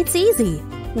balcony. It's easy.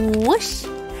 Whoosh!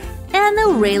 And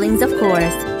the railings, of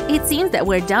course. It seems that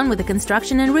we're done with the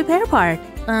construction and repair part.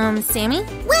 Sammy?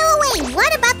 Wait,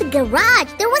 what about the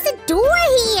garage? There was a door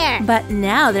here! But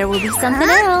now there will be something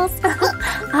else.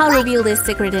 I'll reveal this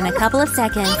secret in a couple of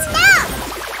seconds. Enough!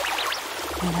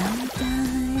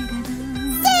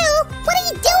 Sue, what are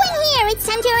you doing here? It's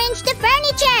time to arrange the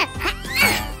furniture!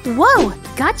 Whoa,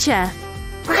 gotcha!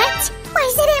 What? Why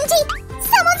is it empty?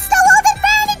 Someone stole all the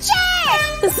furniture!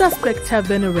 The suspects have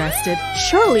been arrested.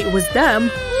 Surely it was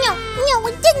them. No,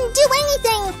 we didn't do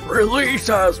anything! Release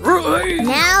us! Release!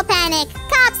 No panic.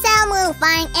 Sam will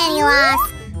find any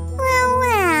loss.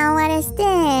 Well, what is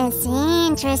this?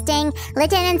 Interesting.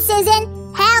 Lieutenant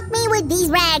Susan, help me with these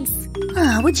rags.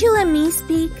 Would you let me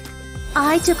speak?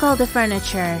 I took all the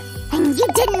furniture. And you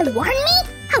didn't warn me?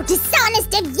 How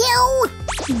dishonest of you!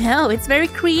 No, it's very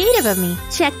creative of me.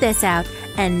 Check this out.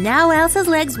 And now Elsa's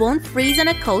legs won't freeze on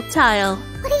a cold tile.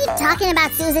 What are you talking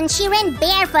about, Susan? She ran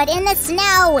barefoot in the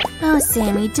snow. Oh,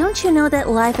 Sammy, don't you know that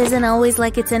life isn't always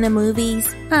like it's in the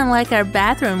movies? Unlike our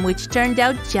bathroom, which turned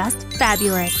out just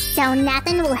fabulous. So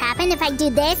nothing will happen if I do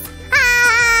this?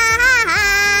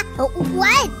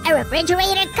 What? A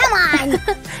refrigerator? Come on!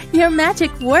 Your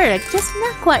magic worked, just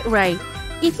not quite right.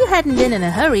 If you hadn't been in a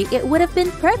hurry, it would have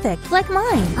been perfect, like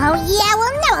mine. Oh yeah?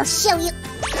 Well, now I'll show you.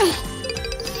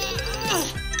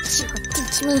 She will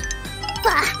teach me.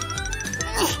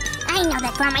 I know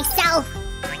that for myself.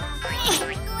 A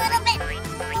little bit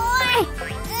more.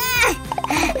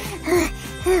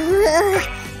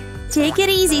 Take it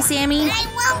easy, Sammy. I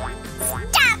won't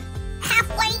stop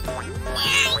halfway. I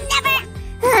never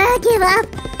give up.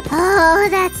 Oh,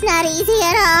 that's not easy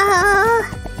at all.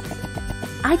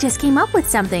 I just came up with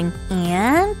something.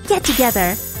 And get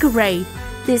together. Great.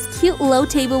 This cute low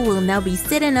table will now be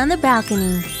sitting on the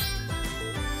balcony.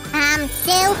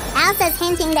 Sue, Elsa's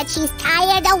hinting that she's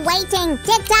tired of waiting.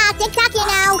 Tick-tock, tick-tock, you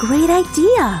know. Great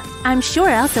idea. I'm sure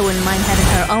Elsa wouldn't mind having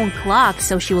her own clock,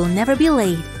 so she will never be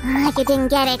late. You didn't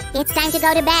get it. It's time to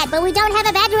go to bed, but we don't have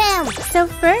a bedroom. So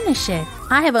furnish it.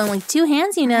 I have only 2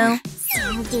 hands, you know.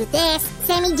 Sammy do this,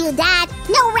 Sammy do that.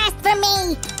 No rest for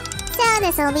me. So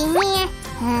this'll be here,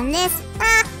 and this,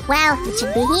 well, it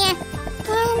should be here.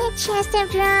 And a chest of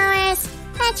drawers.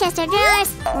 A chest of drawers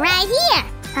right here.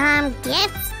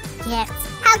 Gifts.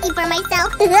 I'll keep for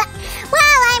myself.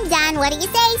 Well, I'm done. What do you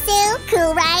say, Sue?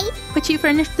 Cool, right? But you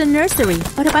furnished the nursery.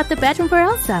 What about the bedroom for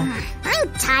Elsa?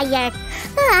 I'm tired.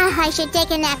 I should take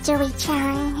a nap to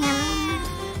recharge.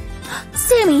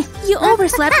 Sammy, you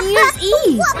overslept New Year's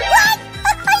Eve. What?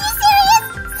 Are you serious?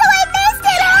 So I missed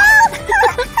it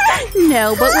all?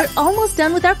 No, but we're almost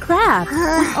done with our craft.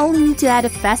 We only need to add a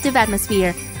festive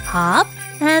atmosphere. Hop,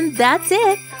 and that's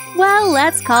it. Well,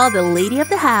 let's call the lady of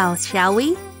the house, shall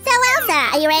we? So, Elsa,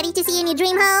 are you ready to see a new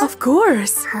dream home? Of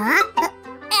course.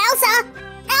 Elsa,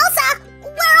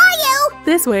 where are you?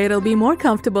 This way it'll be more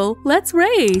comfortable. Let's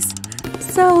race.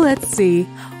 So let's see.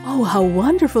 Oh, how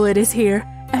wonderful it is here.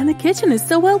 And the kitchen is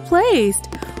so well placed.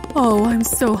 Oh, I'm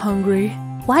so hungry.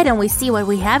 Why don't we see what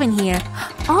we have in here?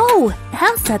 Oh,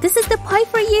 Elsa, this is the pie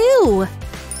for you.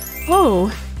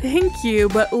 Oh, thank you,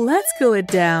 but let's cool it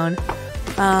down.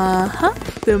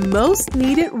 The most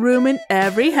needed room in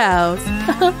every house.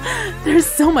 There's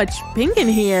so much pink in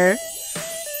here.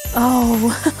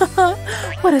 Oh,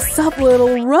 what a soft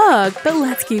little rug, but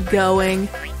let's keep going.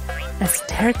 A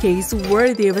staircase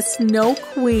worthy of a snow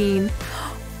queen.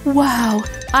 Wow,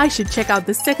 I should check out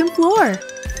the 2nd floor.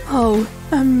 Oh,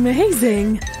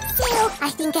 amazing. Sue, I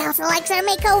think Elsa likes our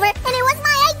makeover, and it was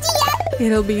my idea.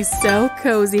 It'll be so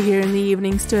cozy here in the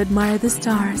evenings to admire the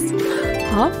stars.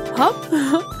 Hop, hop.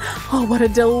 Oh, what a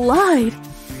delight.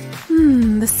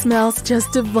 The smell's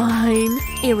just divine.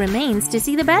 It remains to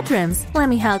see the bedrooms. Let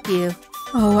me help you.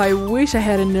 Oh, I wish I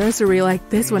had a nursery like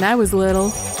this when I was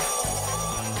little.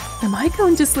 Am I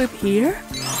going to sleep here?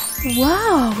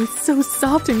 Wow, it's so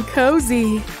soft and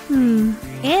cozy.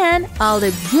 And all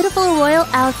the beautiful royal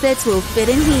outfits will fit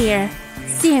in here.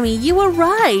 Sammy, you were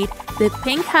right. The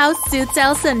pink house suits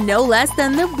Elsa no less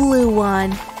than the blue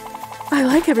one. I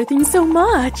like everything so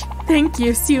much. Thank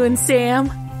you, Sue and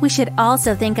Sam. We should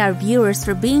also thank our viewers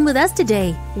for being with us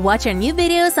today. Watch our new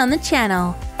videos on the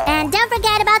channel. And don't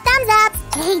forget about thumbs ups.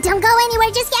 Hey, don't go anywhere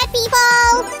just yet,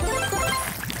 people.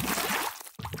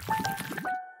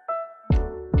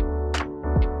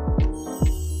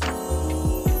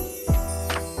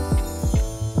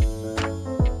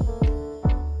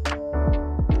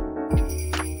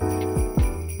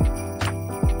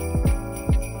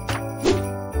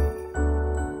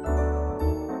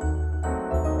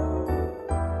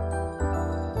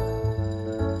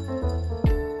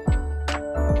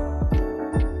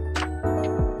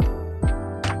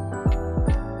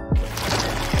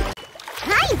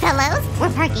 Fellows,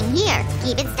 we're parking here.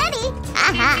 Keep it steady.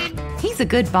 Aha. He's a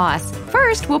good boss.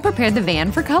 First, we'll prepare the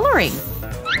van for coloring.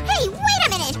 Hey, wait a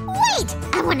minute. Wait.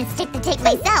 I want to stick the tape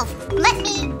myself. Let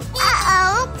me.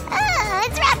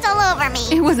 It's wrapped all over me.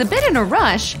 It was a bit in a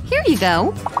rush. Here you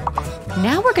go.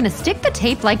 Now we're gonna stick the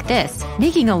tape like this,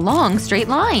 making a long straight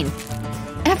line.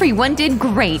 Everyone did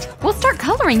great. We'll start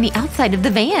coloring the outside of the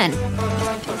van.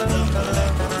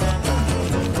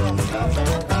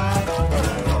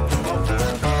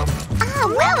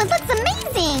 Wow, it looks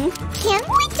amazing! Can't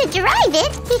wait to drive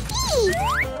it.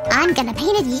 I'm gonna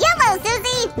paint it yellow,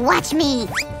 Susie. Watch me.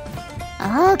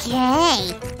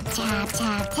 Okay. Tap,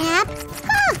 tap, tap.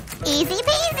 Huh, easy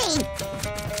peasy.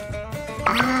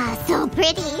 Ah, so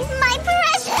pretty. My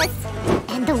precious.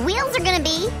 And the wheels are gonna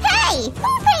be... Hey,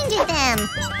 who painted them?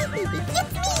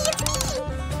 It's me.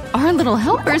 Our little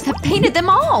helpers have painted them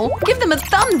all. Give them a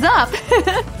thumbs up.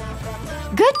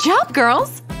 Good job,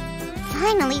 girls.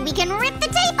 Finally, we can rip the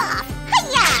tape off.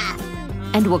 Hiya!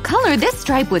 And we'll color this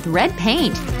stripe with red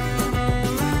paint. Ew,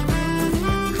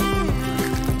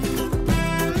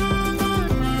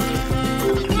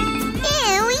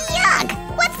 yuck!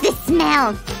 What's this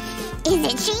smell? Is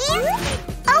it cheese?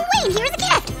 Oh wait, here's a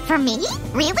gift! For me?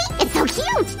 Really? It's so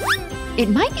cute! It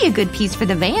might be a good piece for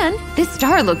the van. This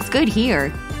star looks good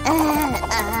here.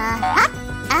 Aha!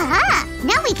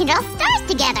 Now we can draw stars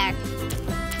together!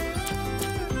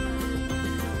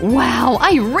 Wow,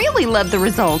 I really love the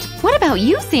result. What about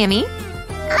you, Sammy?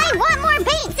 I want more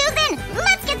paint, Susan!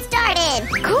 Let's get started!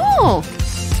 Cool!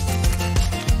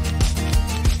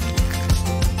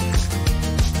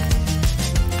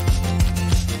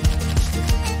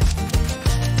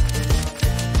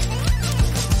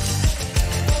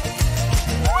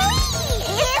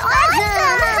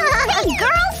 Hey,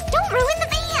 girls, don't ruin the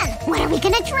van! What are we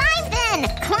gonna drive then?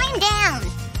 Climb down!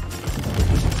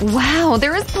 Wow,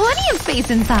 there is plenty of space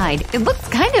inside. It looks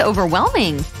kind of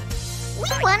overwhelming. We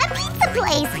want a pizza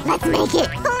place! Let's make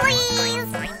it, please!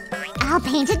 I'll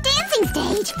paint a dancing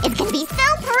stage! It's gonna be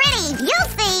so pretty! You'll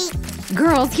see!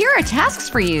 Girls, here are tasks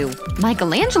for you.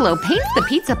 Michelangelo paints the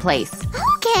pizza place.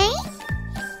 Okay!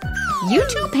 You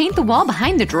two paint the wall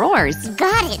behind the drawers.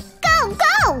 Got it! Go,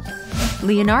 go!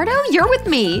 Leonardo, you're with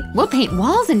me. We'll paint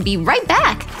walls and be right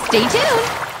back. Stay tuned.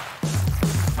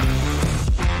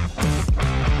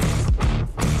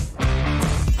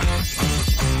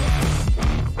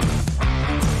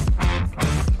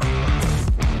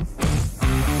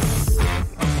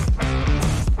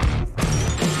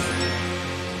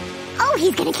 Oh,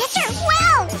 he's gonna catch her!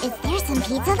 Wow! Is there some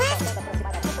pizza left?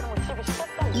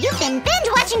 You've been binge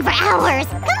watching for hours!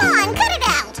 Come on, cut it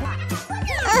out!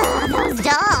 Ugh, those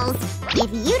dolls! If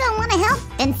you don't want to help,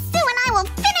 then Sue and I will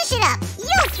finish it up!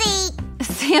 You'll see!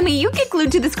 Sammy, you get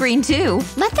glued to the screen too.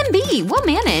 Let them be. We'll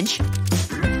manage. Yay!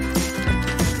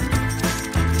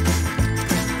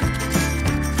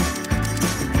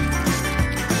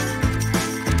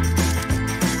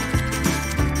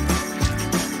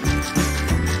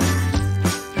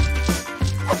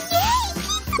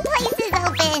 Pizza place is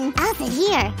open! I'll sit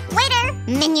here. Waiter,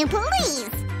 menu please!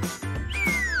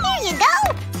 Here you go!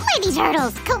 Lady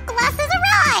Turtles, Coke glasses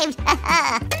arrived!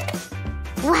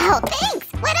 Wow, thanks!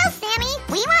 What else, Sammy?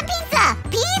 We want pizza!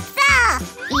 Pizza!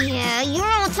 Yeah, your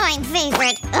all-time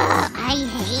favorite. Ugh, I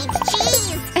hate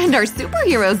cheese! And our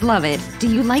superheroes love it. Do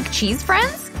you like cheese,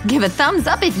 friends? Give a thumbs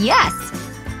up if yes.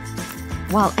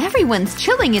 While everyone's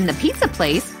chilling in the pizza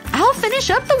place, I'll finish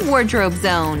up the wardrobe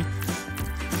zone.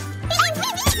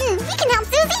 We can help,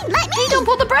 Susie! Let me! Hey, don't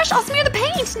pull the brush. I'll smear the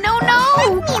paint. No,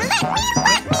 no!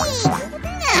 Let me!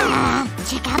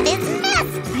 Check out this mess!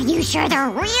 Are you sure they're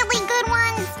really good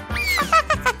ones?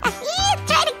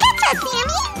 Try to catch us,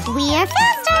 Sammy! We are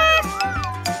faster!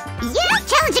 Yeah,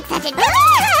 challenge accepted!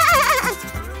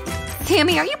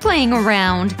 Sammy, are you playing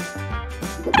around?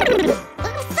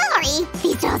 Sorry,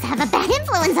 these dolls have a bad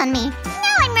influence on me.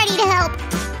 Now I'm ready to help.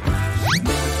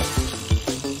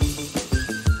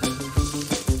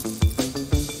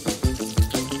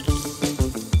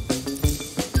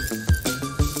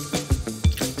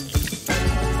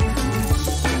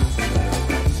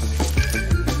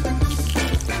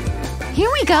 Here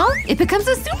we go. It becomes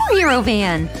a superhero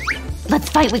van. Let's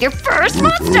fight with your first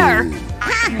monster.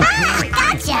 Ha-ha!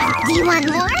 Gotcha! Do you want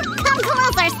more? Come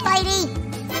closer, Spidey!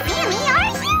 Sammy, our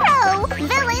hero!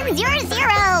 Villains, you're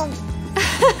zero!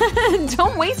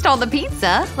 Don't waste all the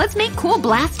pizza. Let's make cool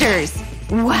blasters.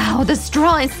 Wow, the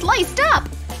straw is sliced up.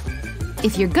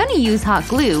 If you're gonna use hot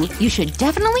glue, you should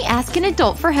definitely ask an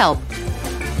adult for help.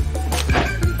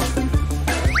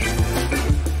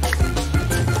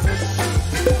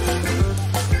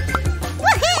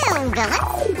 Woohoo,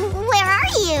 villains! Where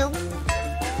are you?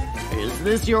 Is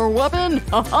this your weapon?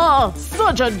 Haha!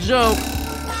 Such a joke!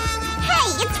 Hey,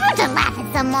 it's rude to laugh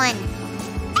at someone!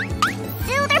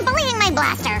 Sue, they're bullying my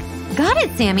blaster! Got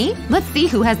it, Sammy. Let's see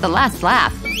who has the last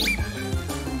laugh.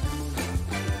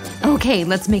 Okay,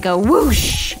 let's make a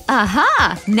whoosh.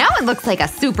 Aha! Now it looks like a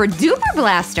super duper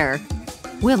blaster.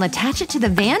 We'll attach it to the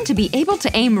van to be able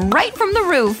to aim right from the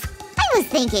roof. I was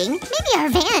thinking, maybe our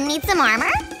van needs some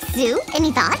armor? Sue,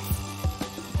 any thoughts?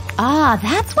 Ah,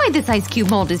 that's why this ice cube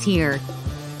mold is here.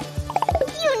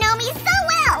 You know me so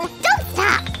well!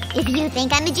 If you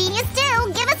think I'm a genius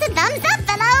too, give us a thumbs up,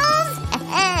 fellows!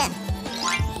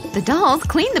 The dolls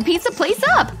cleaned the pizza place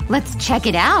up. Let's check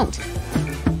it out.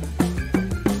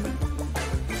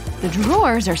 The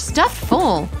drawers are stuffed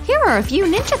full. Here are a few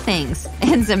ninja things.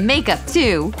 And some makeup,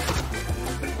 too.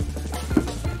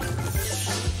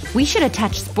 We should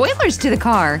attach spoilers to the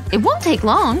car. It won't take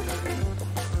long.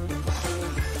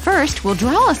 First, we'll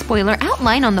draw a spoiler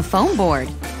outline on the foam board.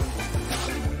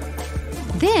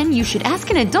 Then you should ask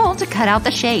an adult to cut out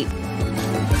the shape.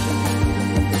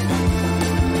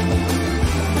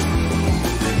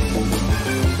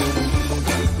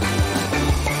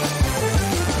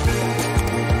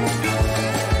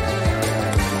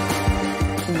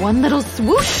 One little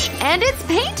swoosh, and it's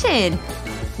painted!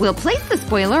 We'll place the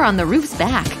spoiler on the roof's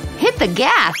back. Hit the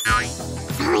gas!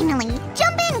 Finally!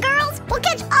 Jump in, girls! We'll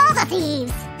catch all the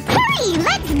thieves! Hurry!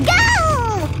 Let's go!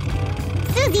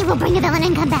 Susie will bring a villain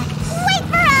and come back. Wait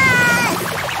for us!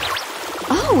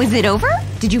 Oh, is it over?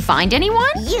 Did you find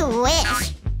anyone? You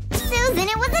wish! Susan,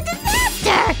 it was a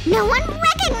disaster! No one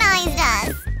recognized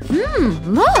us!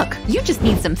 Look! You just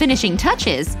need some finishing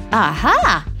touches.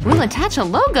 Aha! We'll attach a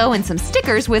logo and some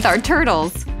stickers with our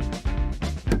turtles.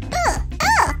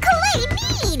 Clay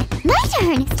mead! My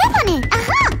turn! Step on it!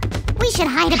 Aha! We should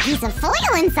hide a piece of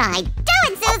foil inside. Do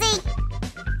it, Susie!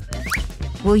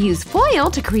 We'll use foil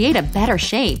to create a better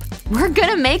shape. We're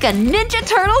gonna make a Ninja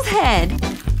Turtle's head!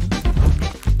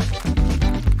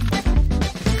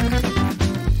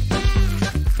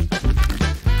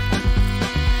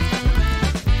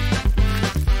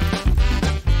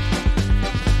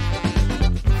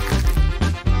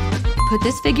 Put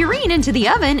this figurine into the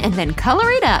oven and then color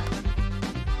it up.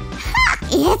 Ha!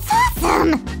 It's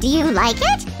awesome! Do you like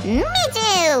it? Me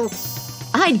too!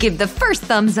 I'd give the first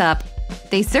thumbs up.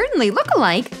 They certainly look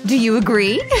alike. Do you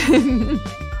agree?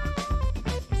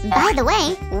 By the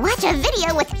way, watch a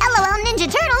video with LOL Ninja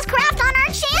Turtles craft on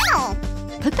our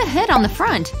channel! Put the head on the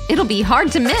front. It'll be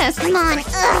hard to miss. Come on, Ben!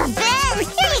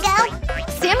 Here you go!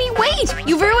 Sammy, wait!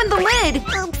 You ruined the lid!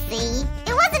 Oopsie.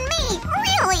 It wasn't me,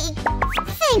 really!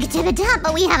 Think to the top,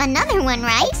 but we have another one,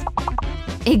 right?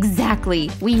 Exactly.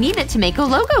 We need it to make a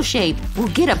logo shape. We'll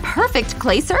get a perfect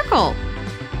clay circle.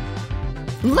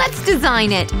 Let's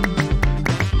design it!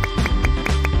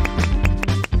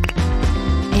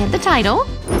 And the title.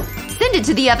 Send it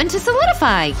to the oven to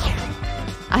solidify.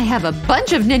 I have a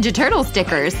bunch of Ninja Turtle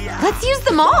stickers. Let's use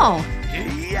them all!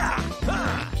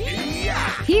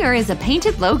 Here is a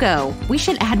painted logo. We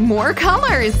should add more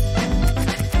colors.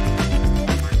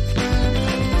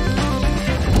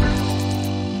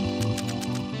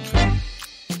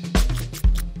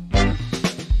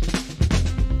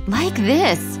 Like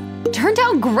this. Turned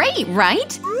out great,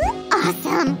 right?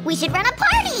 Awesome! We should run a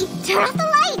party! Turn off the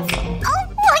lights!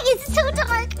 Oh, why is it so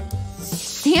dark?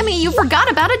 Sammy, you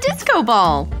forgot about a disco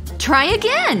ball. Try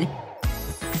again.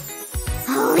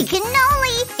 Holy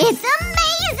cannoli! It's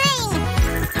amazing!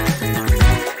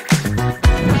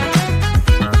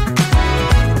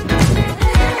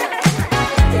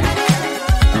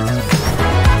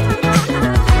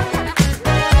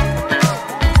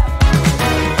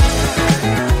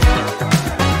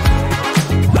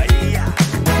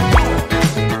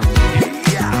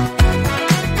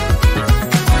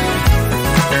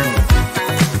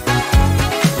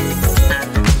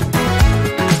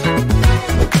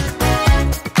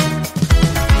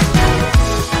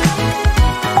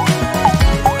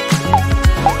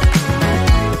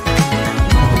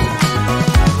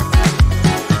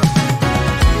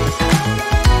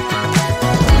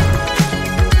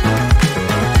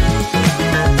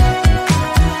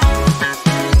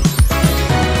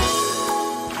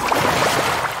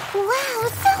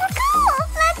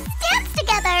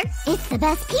 The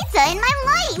best pizza in my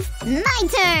life! My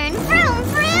turn! Vroom,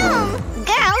 vroom!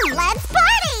 Girls, let's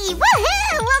party!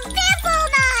 Woohoo! We'll dance all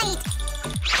night!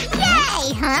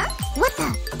 Yay! Huh? What the?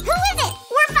 Who is it?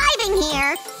 We're vibing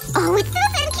here! Oh, it's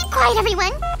Susan! Keep quiet,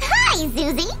 everyone! Hi,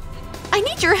 Susie! I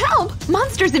need your help!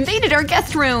 Monsters invaded our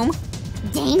guest room!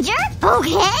 Danger?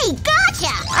 Okay,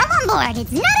 gotcha! I'm on board!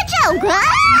 It's not a joke!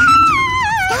 Ah!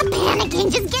 Stop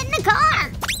panicking! Just get in the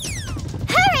car!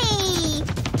 Hurry!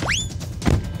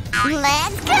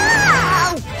 Let's go!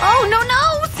 Oh, no!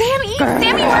 Sammy!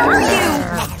 Sammy, where are you?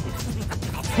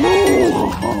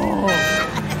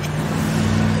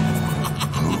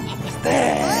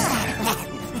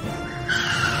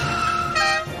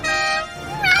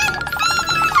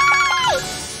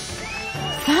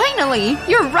 Finally!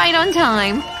 You're right on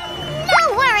time! No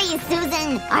worries,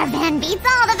 Susan! Our van beats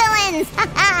all the villains!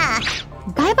 Ha-ha!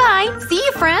 Bye-bye! See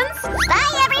you, friends!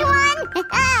 Bye, everyone!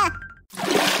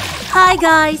 Hi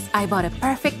guys, I bought a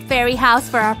perfect fairy house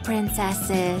for our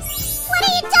princesses. What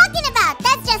are you talking about?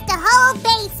 That's just a whole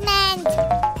basement.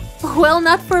 Well,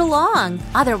 not for long.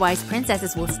 Otherwise,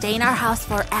 princesses will stay in our house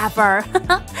forever.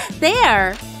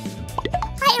 There!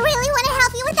 I really want to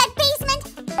help you with that basement.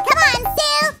 Come on,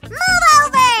 Sue! Move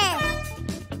over!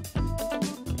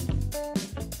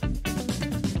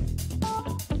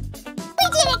 We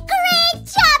did a great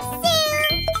job, Sue!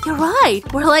 You're right,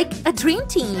 we're like a dream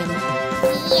team. Be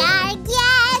our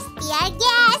guest! Be our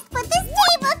guest! Put this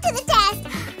table to the test!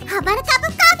 How about a cup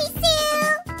of coffee,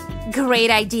 Sue?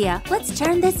 Great idea. Let's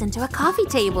turn this into a coffee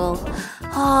table.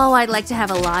 Oh, I'd like to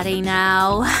have a latte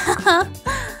now. I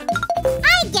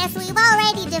guess we've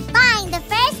already defined the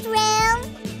first room.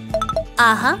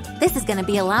 Uh-huh. This is gonna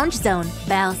be a lounge zone.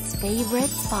 Belle's favorite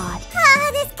spot.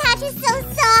 Oh, this couch is so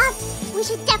soft. We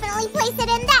should definitely place it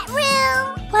in that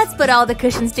room. Let's put all the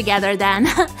cushions together then.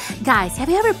 Guys, have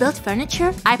you ever built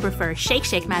furniture? I prefer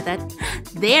shake method.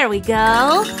 There we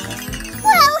go.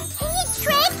 Whoa, hey,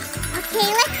 trick. Okay,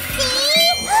 let's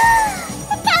see.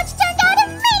 The couch turned out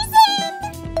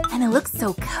amazing. And it looks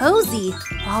so cozy.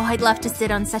 Oh, I'd love to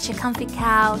sit on such a comfy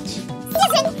couch.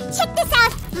 Susan, check this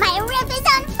out. My roof is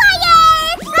on fire.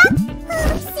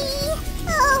 Oopsie.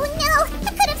 Oh no,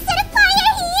 I could have set a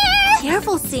fire here.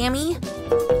 Careful, Sammy.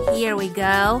 Here we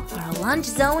go. Our lunch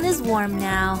zone is warm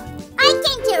now. I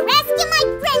came to rescue my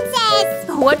princess.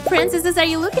 What princesses are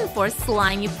you looking for,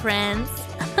 slimy prince?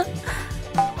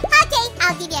 Okay,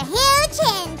 I'll give you a huge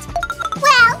hint.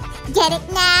 Well, get it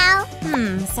now?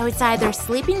 So it's either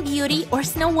Sleeping Beauty or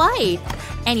Snow White.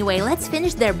 Anyway, let's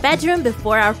finish their bedroom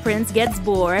before our prince gets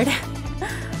bored. Make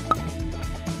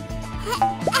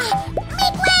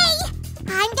way!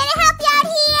 I'm gonna help you out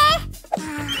here.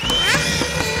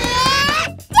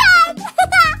 Done!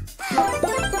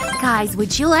 Guys,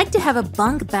 would you like to have a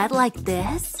bunk bed like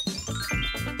this?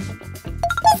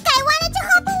 This guy wanted to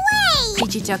hop away.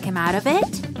 Did you talk him out of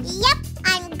it? Yep,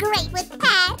 I'm great with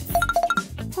pets.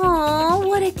 Oh,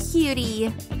 what a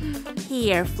cutie.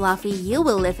 Here, Fluffy, you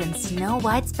will live in Snow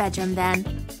White's bedroom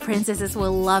then. Princesses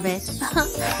will love it.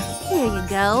 Here you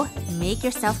go. Make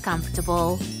yourself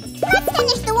comfortable. Let's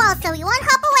finish the wall so he won't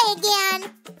hop away again.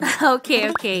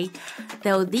 Okay.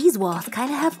 Though these walls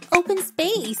kind of have open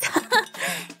space.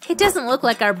 It doesn't look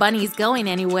like our bunny's going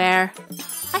anywhere.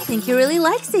 I think he really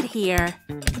likes it here.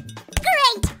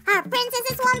 Great! Our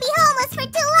princesses won't be homeless for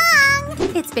too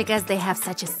long. It's because they have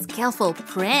such a skillful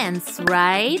prince,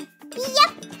 right?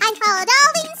 Yep, I followed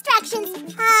all the instructions.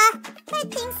 But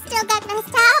things still got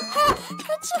messed up.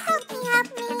 Could you help me out,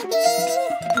 maybe?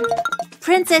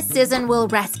 Princess Susan will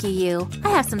rescue you. I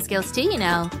have some skills too, you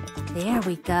know. There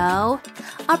we go.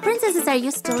 Our princesses are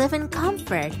used to live in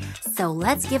comfort, so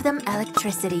let's give them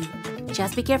electricity.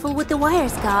 Just be careful with the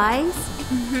wires, guys.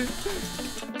 Yeah,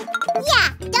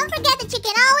 don't forget that you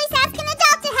can always ask an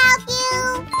adult to help you.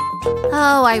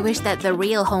 Oh, I wish that the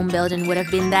real home building would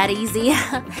have been that easy.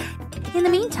 In the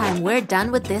meantime, we're done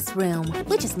with this room.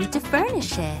 We just need to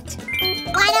furnish it.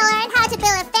 Want to learn how to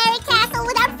build a fairy castle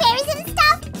without fairies and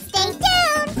stuff? Stay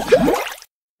tuned!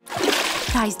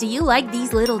 Guys, do you like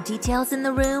these little details in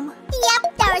the room?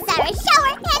 Yep, there was a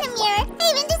shower and a mirror. I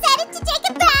even decided to take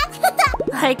a bath.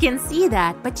 I can see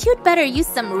that, but you'd better use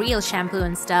some real shampoo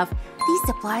and stuff. These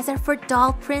supplies are for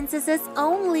doll princesses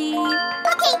only.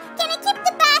 Okay, can I keep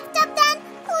the bathtub then,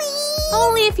 please?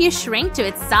 Only if you shrink to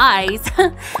its size.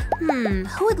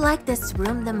 Who would like this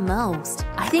room the most?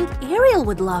 I think Ariel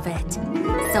would love it.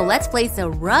 So let's place a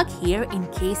rug here in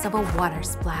case of a water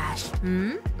splash.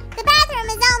 The bathroom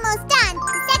is almost done.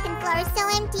 The second floor is so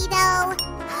empty, though.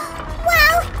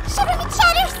 Wow! Shiver me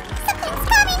chatters! Something's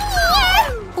coming here!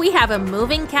 We have a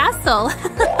moving castle.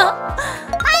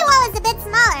 My wall is a bit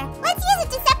smaller. Let's use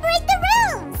it to separate the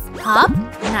rooms. Pop?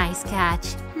 Nice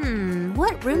catch.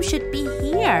 What room should be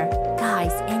here?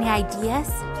 Guys, any ideas?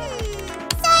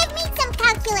 So I've made some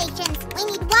calculations. We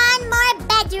need one more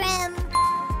bedroom.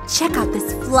 Check out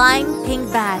this flying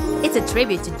pink bed. It's a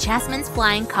tribute to Jasmine's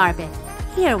flying carpet.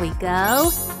 Here we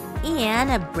go. And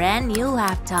a brand new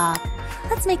laptop.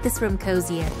 Let's make this room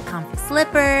cozier. Comfy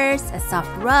slippers, a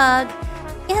soft rug,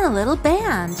 and a little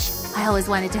bench. I always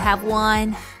wanted to have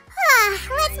one.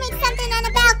 Let's make something on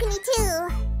a balcony, too.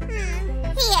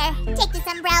 Here, take this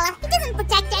umbrella. It doesn't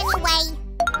protect anyway.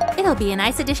 It'll be a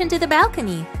nice addition to the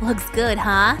balcony. Looks good,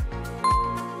 huh?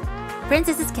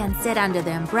 Princesses can sit under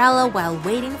the umbrella while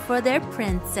waiting for their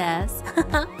princess.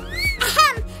 Rapunzel,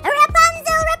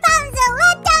 Rapunzel,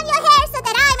 let down your hair so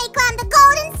that I may climb the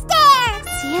golden stairs.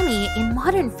 Sammy, in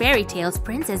modern fairy tales,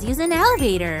 princes use an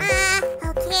elevator.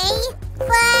 Okay.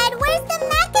 But where's the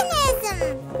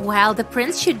mechanism? Well, the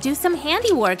prince should do some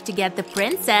handiwork to get the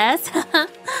princess. Fine,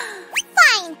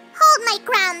 hold my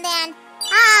crown then.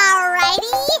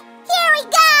 Alrighty, here we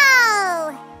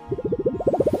go!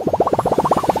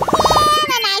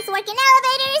 And a nice working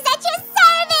elevator is at your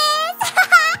service!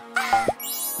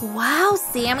 Wow,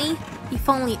 Sammy. If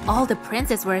only all the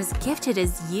princes were as gifted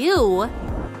as you.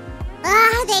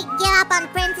 They give up on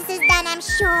princesses then, I'm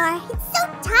sure. It's so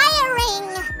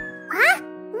tiring. Huh?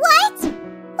 What?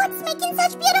 What's making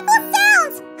such beautiful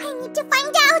sounds? I need to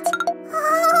find out.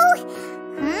 Oh,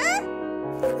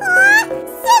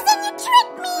 Susan, you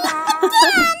tricked me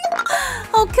again.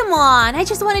 Oh, come on. I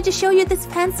just wanted to show you this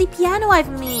fancy piano I've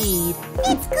made.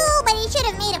 It's cool, but you should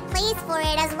have made a place for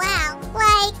it as well.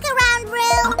 Like a round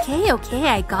room. Okay,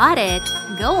 I got it.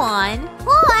 Go on.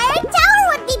 Or a tower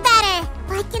would be better.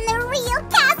 Like in the real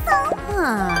castle.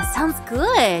 Sounds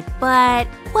good. But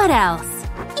what else?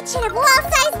 It should have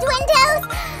wall-sized windows.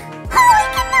 Holy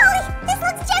cannoli! This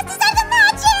looks just as I've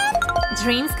imagined!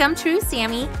 Dreams come true,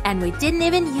 Sammy. And we didn't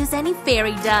even use any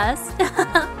fairy dust. By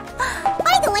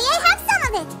the way, I have some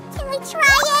of it. Can we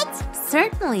try it?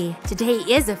 Certainly. Today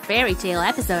is a fairy tale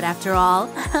episode after all.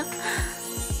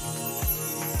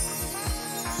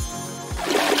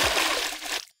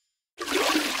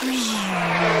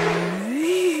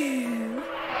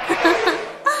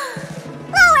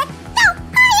 Lower! No!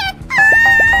 Higher!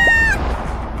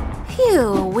 Ah!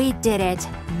 Phew, we did it.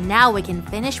 Now we can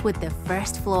finish with the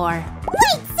first floor.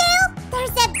 Wait, Sue! There's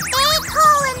a big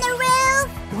hole in the roof!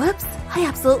 Whoops, I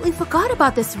absolutely forgot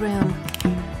about this room.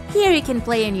 Here you can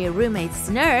play on your roommate's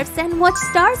nerves and watch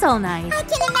stars all night. I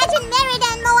can imagine Merida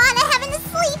and Moana having a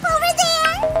sleep over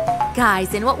there!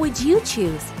 Guys, and what would you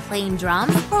choose? Playing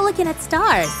drums or looking at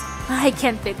stars? I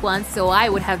can't pick one, so I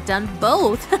would have done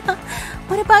both.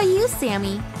 What about you,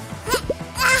 Sammy?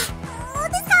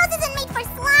 This house isn't made for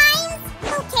slimes!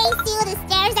 Okay, Sue, the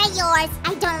stairs are yours.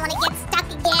 I don't want to get stuck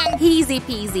again. Easy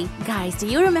peasy. Guys, do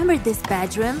you remember this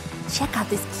bedroom? Check out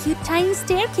this cute tiny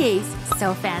staircase.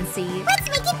 So fancy. Let's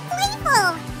make it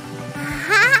playful!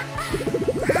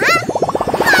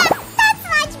 That's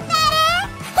much better!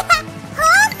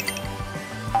 Huh?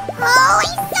 Oh,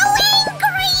 I'm so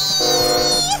angry!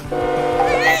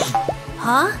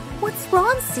 Huh? What's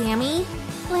wrong, Sammy?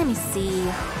 Let me see.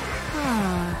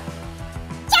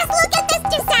 Just look at this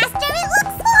disaster! It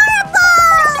looks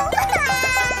horrible!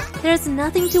 There's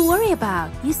nothing to worry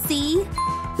about. You see?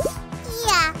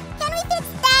 Yeah, can we fix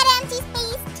that empty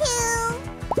space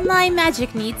too? My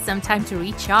magic needs some time to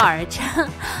recharge.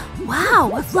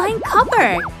 Wow, a flying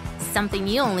cupboard! Something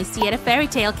you only see at a fairy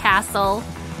tale castle.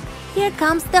 Here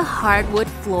comes the hardwood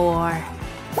floor.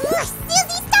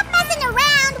 Susie, stop messing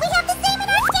around! We have the same in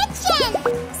our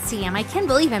kitchen! Sam, I can't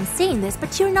believe I'm saying this,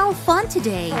 but you're no fun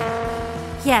today.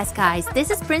 Yes, guys, this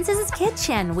is Princess's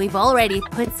kitchen. We've already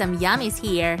put some yummies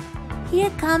here. Here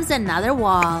comes another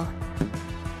wall.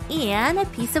 And a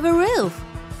piece of a roof.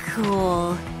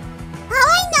 Cool. Oh,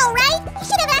 I know, right? You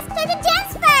should have asked her to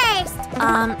dance first!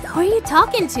 Who are you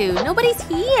talking to? Nobody's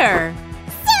here.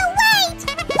 Sue, wait!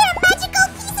 They're magical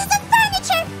pieces of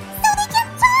furniture, so they can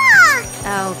talk!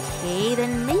 Okay,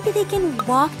 then maybe they can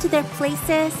walk to their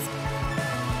places.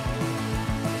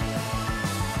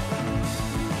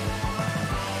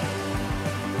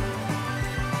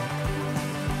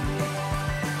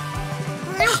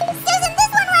 Susan,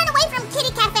 this one ran away from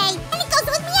Kitty Cafe, and it goes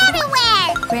with me everywhere!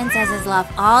 Princesses love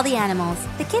all the animals.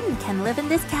 The kitten can live in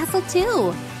this castle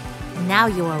too. Now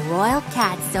you're a royal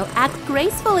cat, so act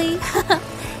gracefully.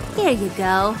 Here you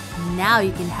go. Now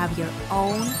you can have your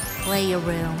own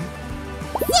playroom.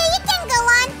 Yeah, you can go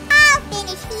on. I'll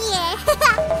finish here.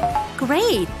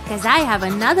 Great, because I have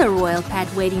another royal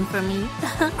pet waiting for me.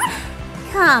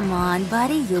 Come on,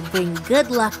 buddy. You'll bring good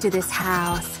luck to this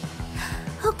house.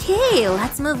 Okay,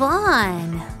 let's move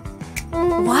on.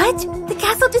 What? The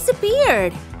castle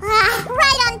disappeared.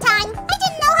 Right on time. I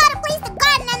didn't know how to place the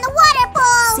garden and the water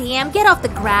pool. Sam, get off the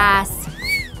grass.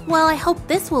 Well, I hope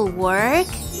this will work.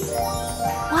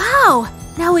 Wow!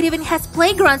 Now it even has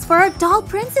playgrounds for our doll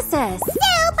princesses.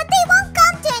 Sue, but they won't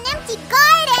come to an empty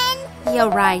garden. You're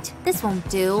right. This won't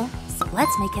do. So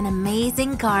let's make an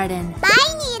amazing garden.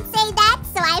 I need say that,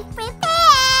 so I've prepared.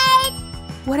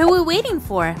 What are we waiting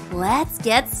for? Let's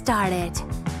get started. So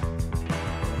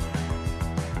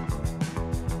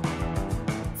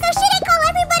should I call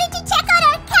everybody to check out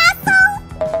our castle?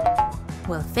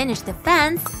 We'll finish the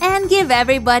fence and give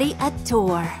everybody a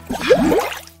tour.